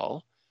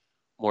fastball.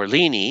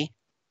 Morlini,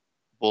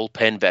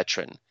 bullpen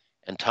veteran.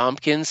 And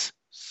Tompkins,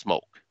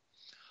 smoke.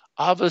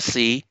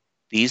 Obviously,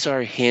 these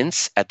are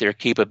hints at their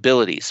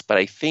capabilities, but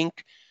I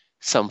think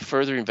some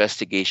further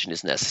investigation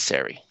is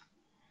necessary.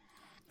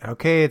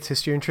 Okay, it's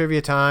history and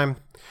trivia time.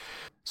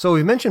 So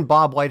we've mentioned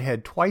Bob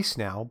Whitehead twice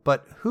now,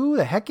 but who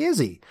the heck is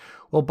he?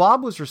 Well,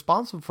 Bob was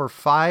responsible for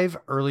 5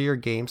 earlier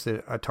games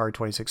at Atari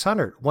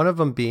 2600, one of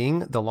them being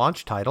the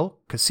launch title,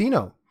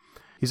 Casino.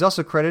 He's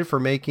also credited for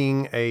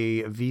making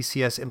a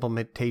VCS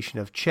implementation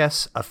of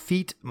chess, a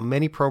feat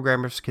many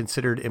programmers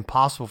considered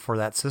impossible for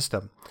that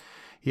system.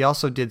 He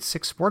also did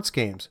 6 sports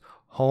games,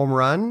 Home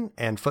Run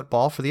and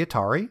Football for the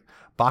Atari,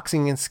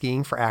 Boxing and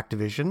Skiing for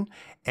Activision,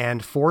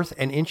 and Fourth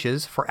and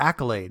Inches for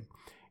Accolade.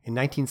 In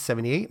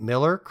 1978,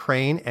 Miller,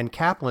 Crane, and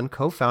Kaplan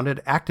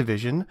co-founded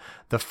Activision,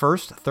 the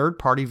first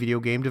third-party video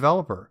game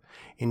developer.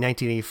 In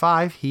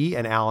 1985, he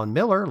and Alan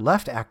Miller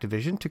left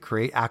Activision to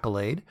create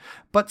Accolade,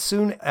 but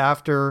soon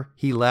after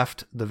he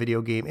left the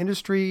video game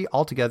industry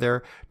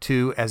altogether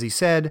to, as he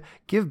said,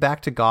 give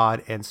back to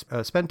God and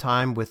spend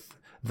time with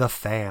the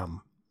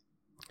fam.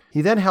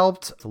 He then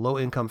helped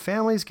low-income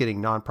families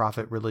getting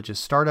nonprofit religious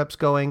startups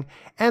going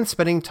and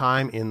spending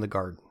time in the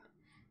garden.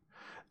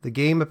 The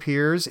game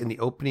appears in the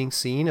opening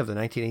scene of the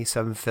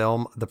 1987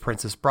 film The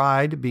Princess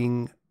Bride,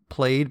 being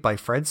played by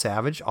Fred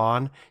Savage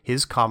on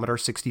his Commodore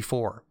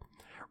 64.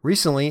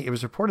 Recently, it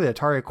was reported that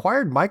Atari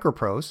acquired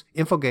Microprose,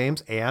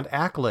 Infogames, and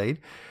Accolade,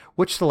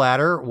 which the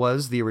latter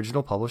was the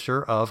original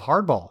publisher of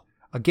Hardball,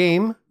 a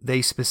game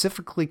they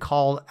specifically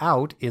called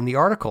out in the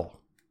article.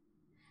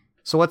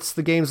 So what's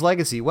the game's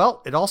legacy?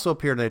 Well, it also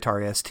appeared on the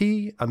Atari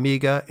ST,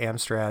 Amiga,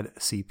 Amstrad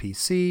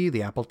CPC,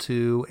 the Apple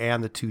II,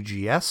 and the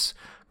 2GS,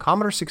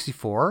 Commodore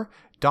 64,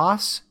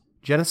 DOS,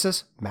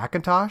 Genesis,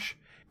 Macintosh,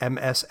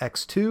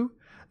 MSX2,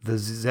 the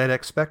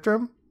ZX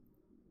Spectrum.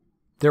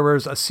 There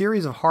was a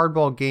series of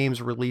hardball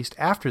games released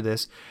after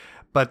this,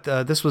 but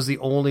this was the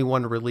only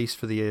one released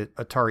for the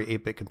Atari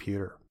 8-bit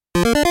computer.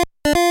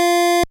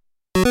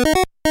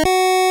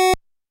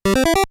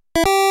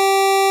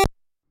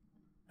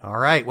 All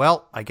right,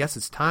 well, I guess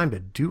it's time to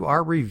do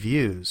our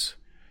reviews.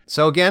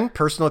 So again,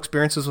 personal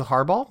experiences with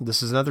hardball.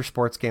 This is another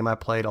sports game I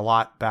played a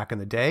lot back in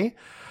the day,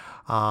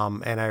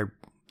 and I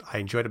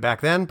enjoyed it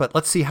back then, but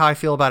let's see how I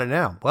feel about it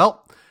now.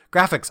 Well,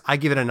 graphics, I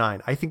give it a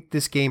 9. I think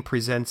this game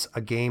presents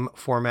a game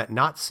format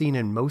not seen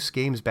in most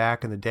games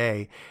back in the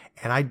day,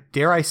 and I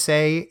dare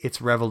say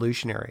it's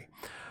revolutionary.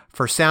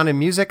 For sound and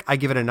music, I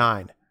give it a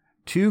 9.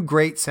 2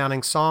 great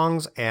sounding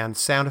songs and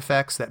sound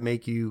effects that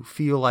make you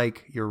feel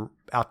like you're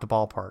out the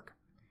ballpark.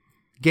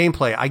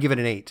 Gameplay, I give it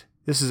an 8.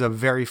 This is a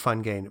very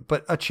fun game,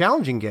 but a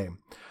challenging game.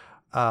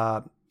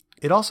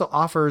 It also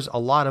offers a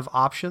lot of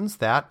options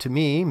that, to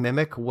me,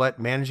 mimic what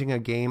managing a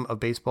game of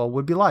baseball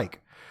would be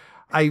like.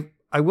 I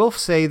will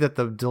say that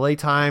the delay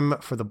time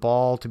for the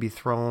ball to be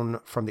thrown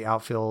from the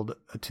outfield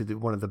to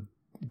one of the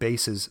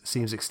bases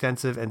seems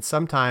extensive, and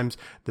sometimes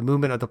the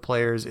movement of the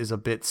players is a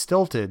bit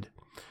stilted.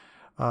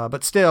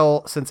 But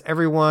still, since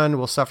everyone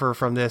will suffer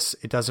from this,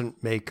 it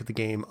doesn't make the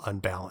game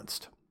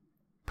unbalanced.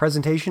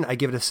 Presentation, I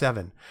give it a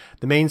 7.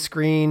 The main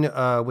screen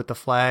with the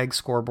flag,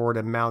 scoreboard,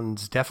 and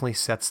mountains definitely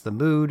sets the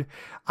mood.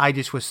 I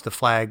just wish the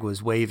flag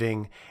was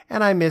waving,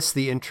 and I miss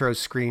the intro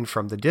screen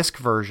from the disc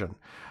version.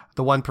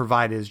 The one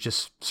provided is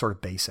just sort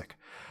of basic.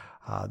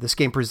 This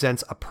game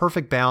presents a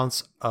perfect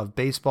balance of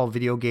baseball,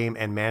 video game,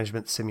 and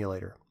management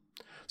simulator.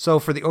 So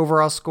for the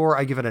overall score,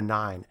 I give it a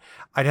 9.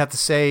 I'd have to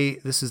say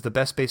this is the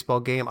best baseball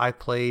game I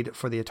played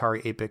for the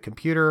Atari 8-bit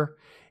computer.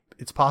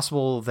 It's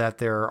possible that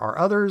there are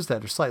others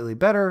that are slightly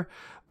better,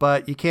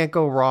 but you can't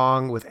go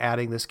wrong with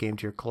adding this game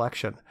to your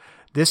collection.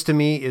 This, to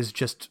me, is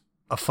just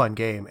a fun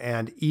game,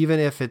 and even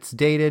if it's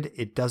dated,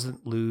 it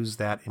doesn't lose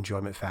that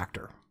enjoyment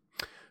factor.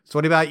 So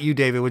what about you,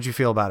 David? What'd you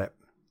feel about it?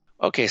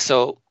 Okay,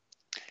 so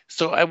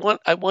So I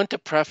want to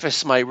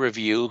preface my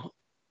review,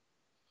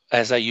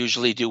 as I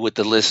usually do with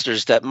the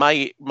listeners, that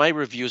my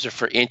reviews are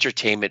for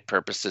entertainment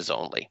purposes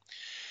only.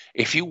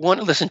 If you want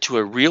to listen to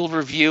a real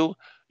review,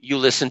 you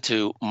listen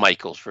to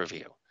Michael's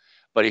review.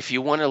 But if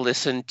you want to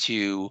listen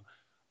to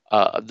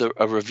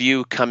a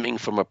review coming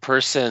from a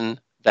person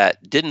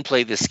that didn't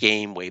play this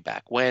game way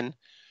back when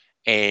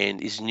and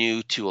is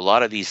new to a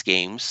lot of these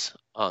games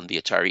on the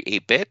Atari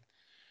 8-bit,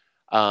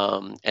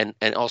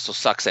 and also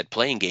sucks at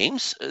playing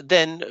games,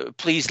 then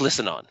please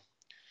listen on.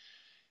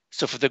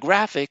 So for the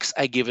graphics,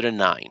 I give it a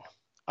 9.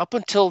 Up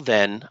until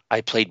then, I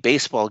played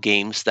baseball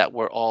games that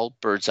were all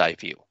bird's eye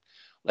view,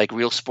 like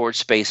Real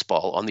Sports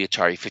Baseball on the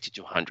Atari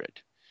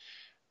 5200.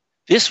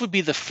 This would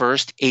be the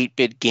first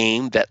 8-bit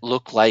game that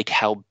looked like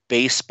how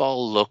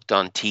baseball looked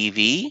on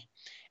TV,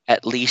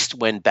 at least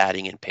when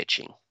batting and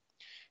pitching.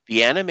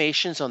 The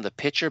animations on the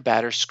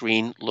pitcher-batter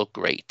screen look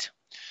great.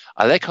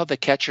 I like how the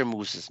catcher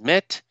moves his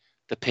mitt,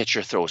 the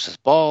pitcher throws his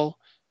ball,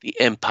 the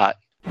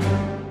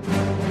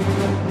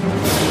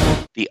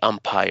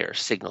umpire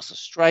signals a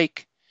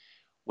strike.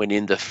 When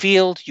in the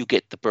field, you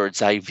get the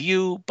bird's eye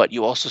view, but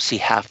you also see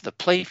half the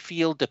play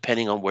field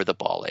depending on where the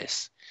ball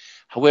is.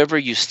 However,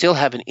 you still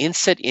have an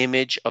inset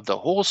image of the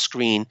whole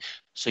screen,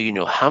 so you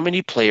know how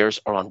many players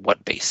are on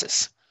what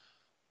bases.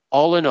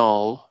 All in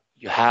all,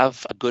 you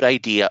have a good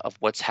idea of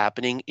what's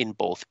happening in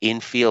both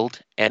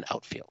infield and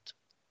outfield.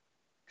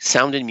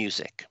 Sound and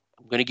music.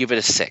 I'm going to give it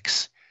a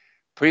 6.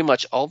 Pretty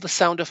much all the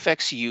sound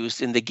effects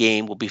used in the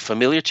game will be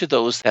familiar to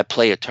those that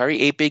play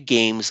Atari 8-bit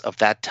games of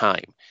that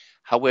time.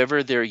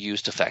 However, they're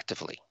used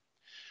effectively.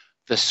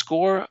 The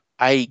score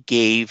I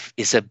gave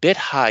is a bit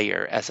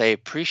higher as I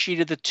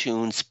appreciated the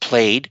tunes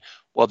played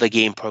while the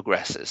game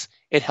progresses.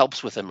 It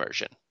helps with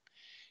immersion.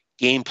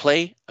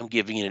 Gameplay, I'm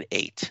giving it an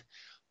 8,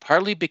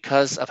 partly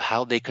because of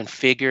how they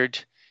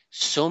configured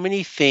so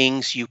many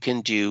things you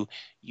can do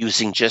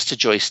using just a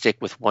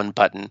joystick with one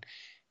button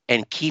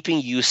and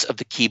keeping use of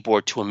the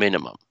keyboard to a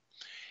minimum.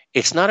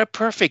 It's not a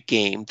perfect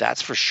game,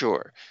 that's for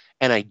sure,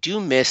 and I do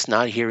miss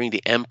not hearing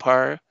the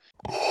umpire.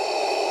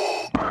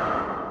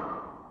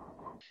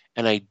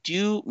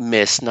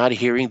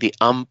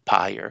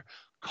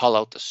 Call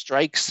out the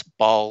strikes,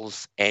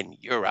 balls, and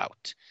you're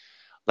out,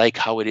 like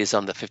how it is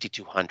on the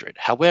 5200.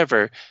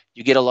 However,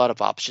 you get a lot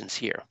of options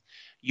here.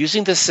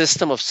 Using the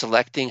system of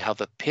selecting how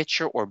the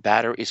pitcher or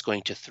batter is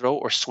going to throw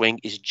or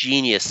swing is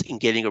genius in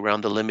getting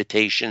around the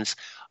limitations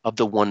of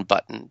the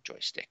one-button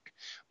joystick.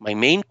 My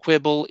main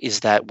quibble is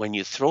that when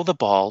you throw the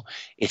ball,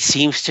 it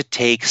seems to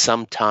take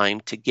some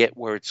time to get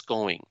where it's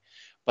going.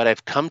 But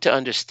I've come to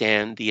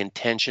understand the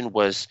intention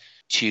was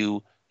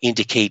to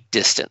indicate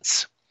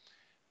distance.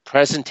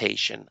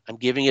 Presentation, I'm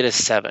giving it a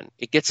 7.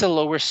 It gets a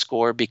lower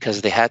score because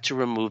they had to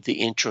remove the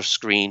intro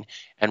screen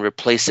and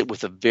replace it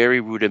with a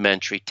very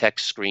rudimentary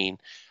text screen,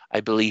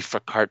 I believe for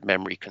cart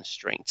memory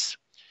constraints.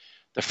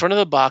 The front of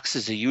the box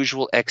is the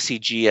usual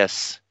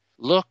XEGS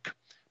look,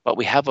 but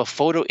we have a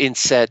photo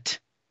inset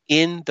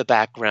in the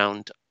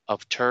background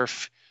of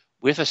turf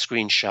with a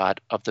screenshot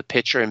of the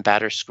pitcher and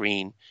batter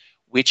screen,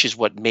 which is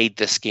what made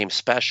this game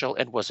special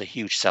and was a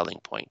huge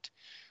selling point.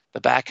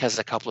 The back has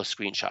a couple of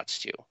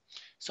screenshots too.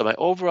 So my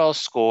overall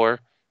score,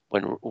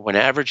 when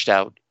averaged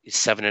out, is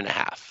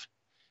 7.5.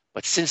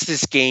 But since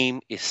this game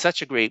is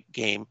such a great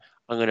game,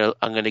 I'm gonna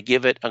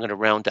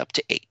round up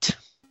to 8.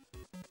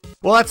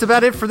 Well, that's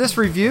about it for this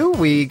review.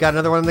 We got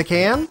another one in the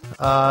can.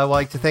 I'd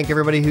like to thank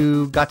everybody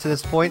who got to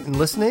this point and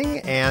listening,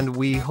 and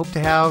we hope to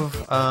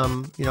have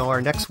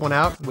our next one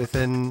out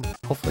within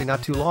hopefully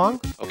not too long.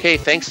 Okay,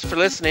 thanks for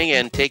listening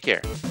and take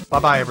care.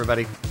 Bye-bye,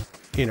 everybody.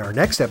 In our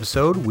next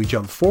episode, we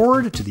jump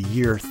forward to the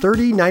year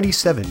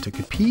 3097 to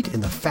compete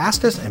in the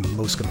fastest and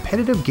most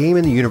competitive game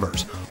in the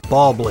universe,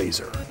 Ball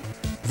Blazer.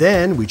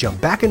 Then we jump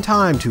back in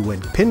time to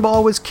when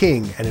pinball was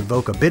king and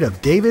invoke a bit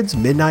of David's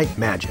Midnight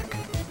Magic.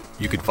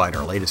 You can find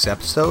our latest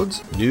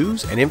episodes,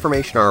 news, and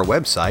information on our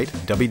website,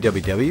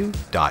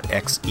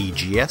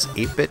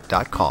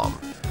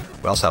 www.xegs8bit.com.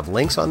 We also have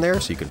links on there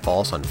so you can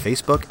follow us on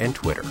Facebook and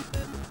Twitter.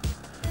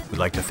 We'd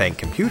like to thank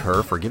Compute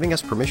Her for giving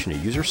us permission to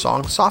use her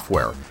song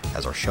Software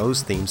as our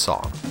show's theme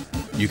song.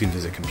 You can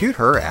visit Compute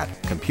Her at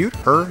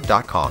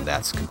computeher.com.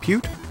 That's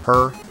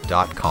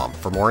computeher.com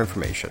for more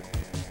information.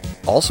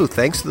 Also,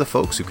 thanks to the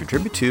folks who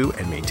contribute to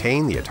and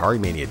maintain the Atari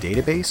Mania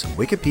database,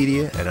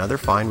 Wikipedia, and other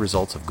fine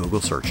results of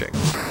Google searching.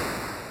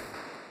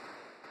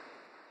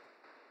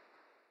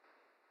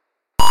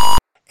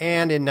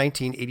 And in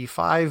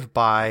 1985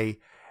 by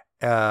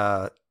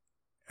Aerolasoft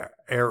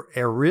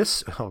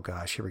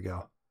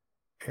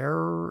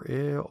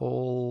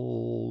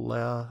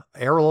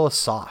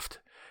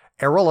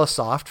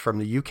from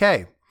the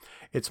UK.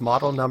 Its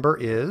model number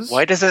is...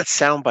 Why does that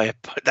sound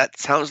that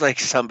sounds like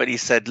somebody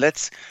said,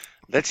 let's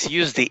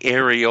use the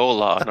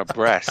areola on a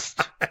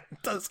breast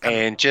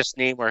and just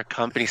name our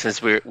company,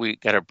 since we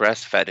got a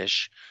breast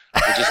fetish.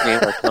 We'll just name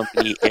our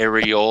company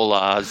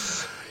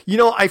Areolas.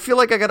 I feel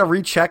like I got to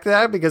recheck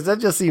that because that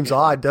just seems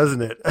odd,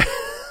 doesn't it?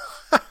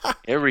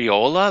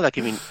 Areola?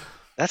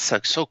 That's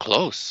like so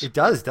close. It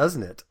does,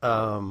 doesn't it?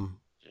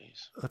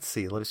 Jeez. Let's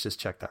see. Let's just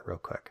check that real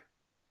quick.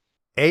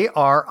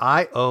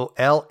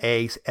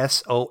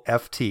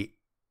 ARIOLASOFT.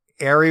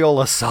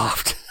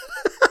 Areolasoft.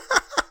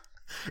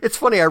 It's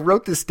funny. I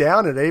wrote this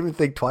down and I didn't even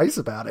think twice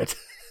about it.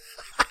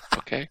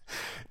 Okay.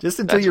 Just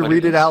until you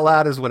read it out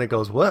loud is when it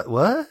goes, what?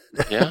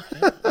 Yeah.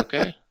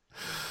 Okay.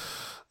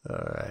 All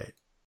right.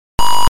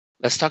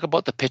 Let's talk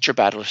about the pitcher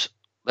battles.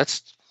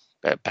 Let's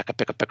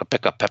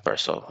pick up pepper.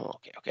 So,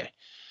 okay.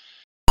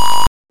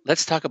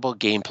 Let's talk about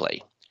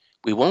gameplay.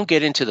 We won't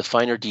get into the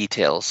finer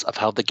details of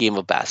how the game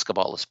of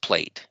basketball is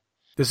played.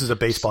 This is a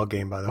baseball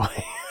game, by the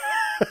way.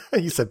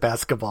 You said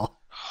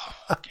basketball.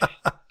 Okay.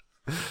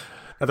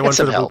 Another one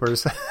for the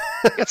bloopers.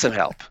 Get some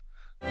help.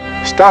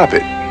 Stop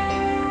it.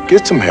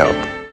 Get some help.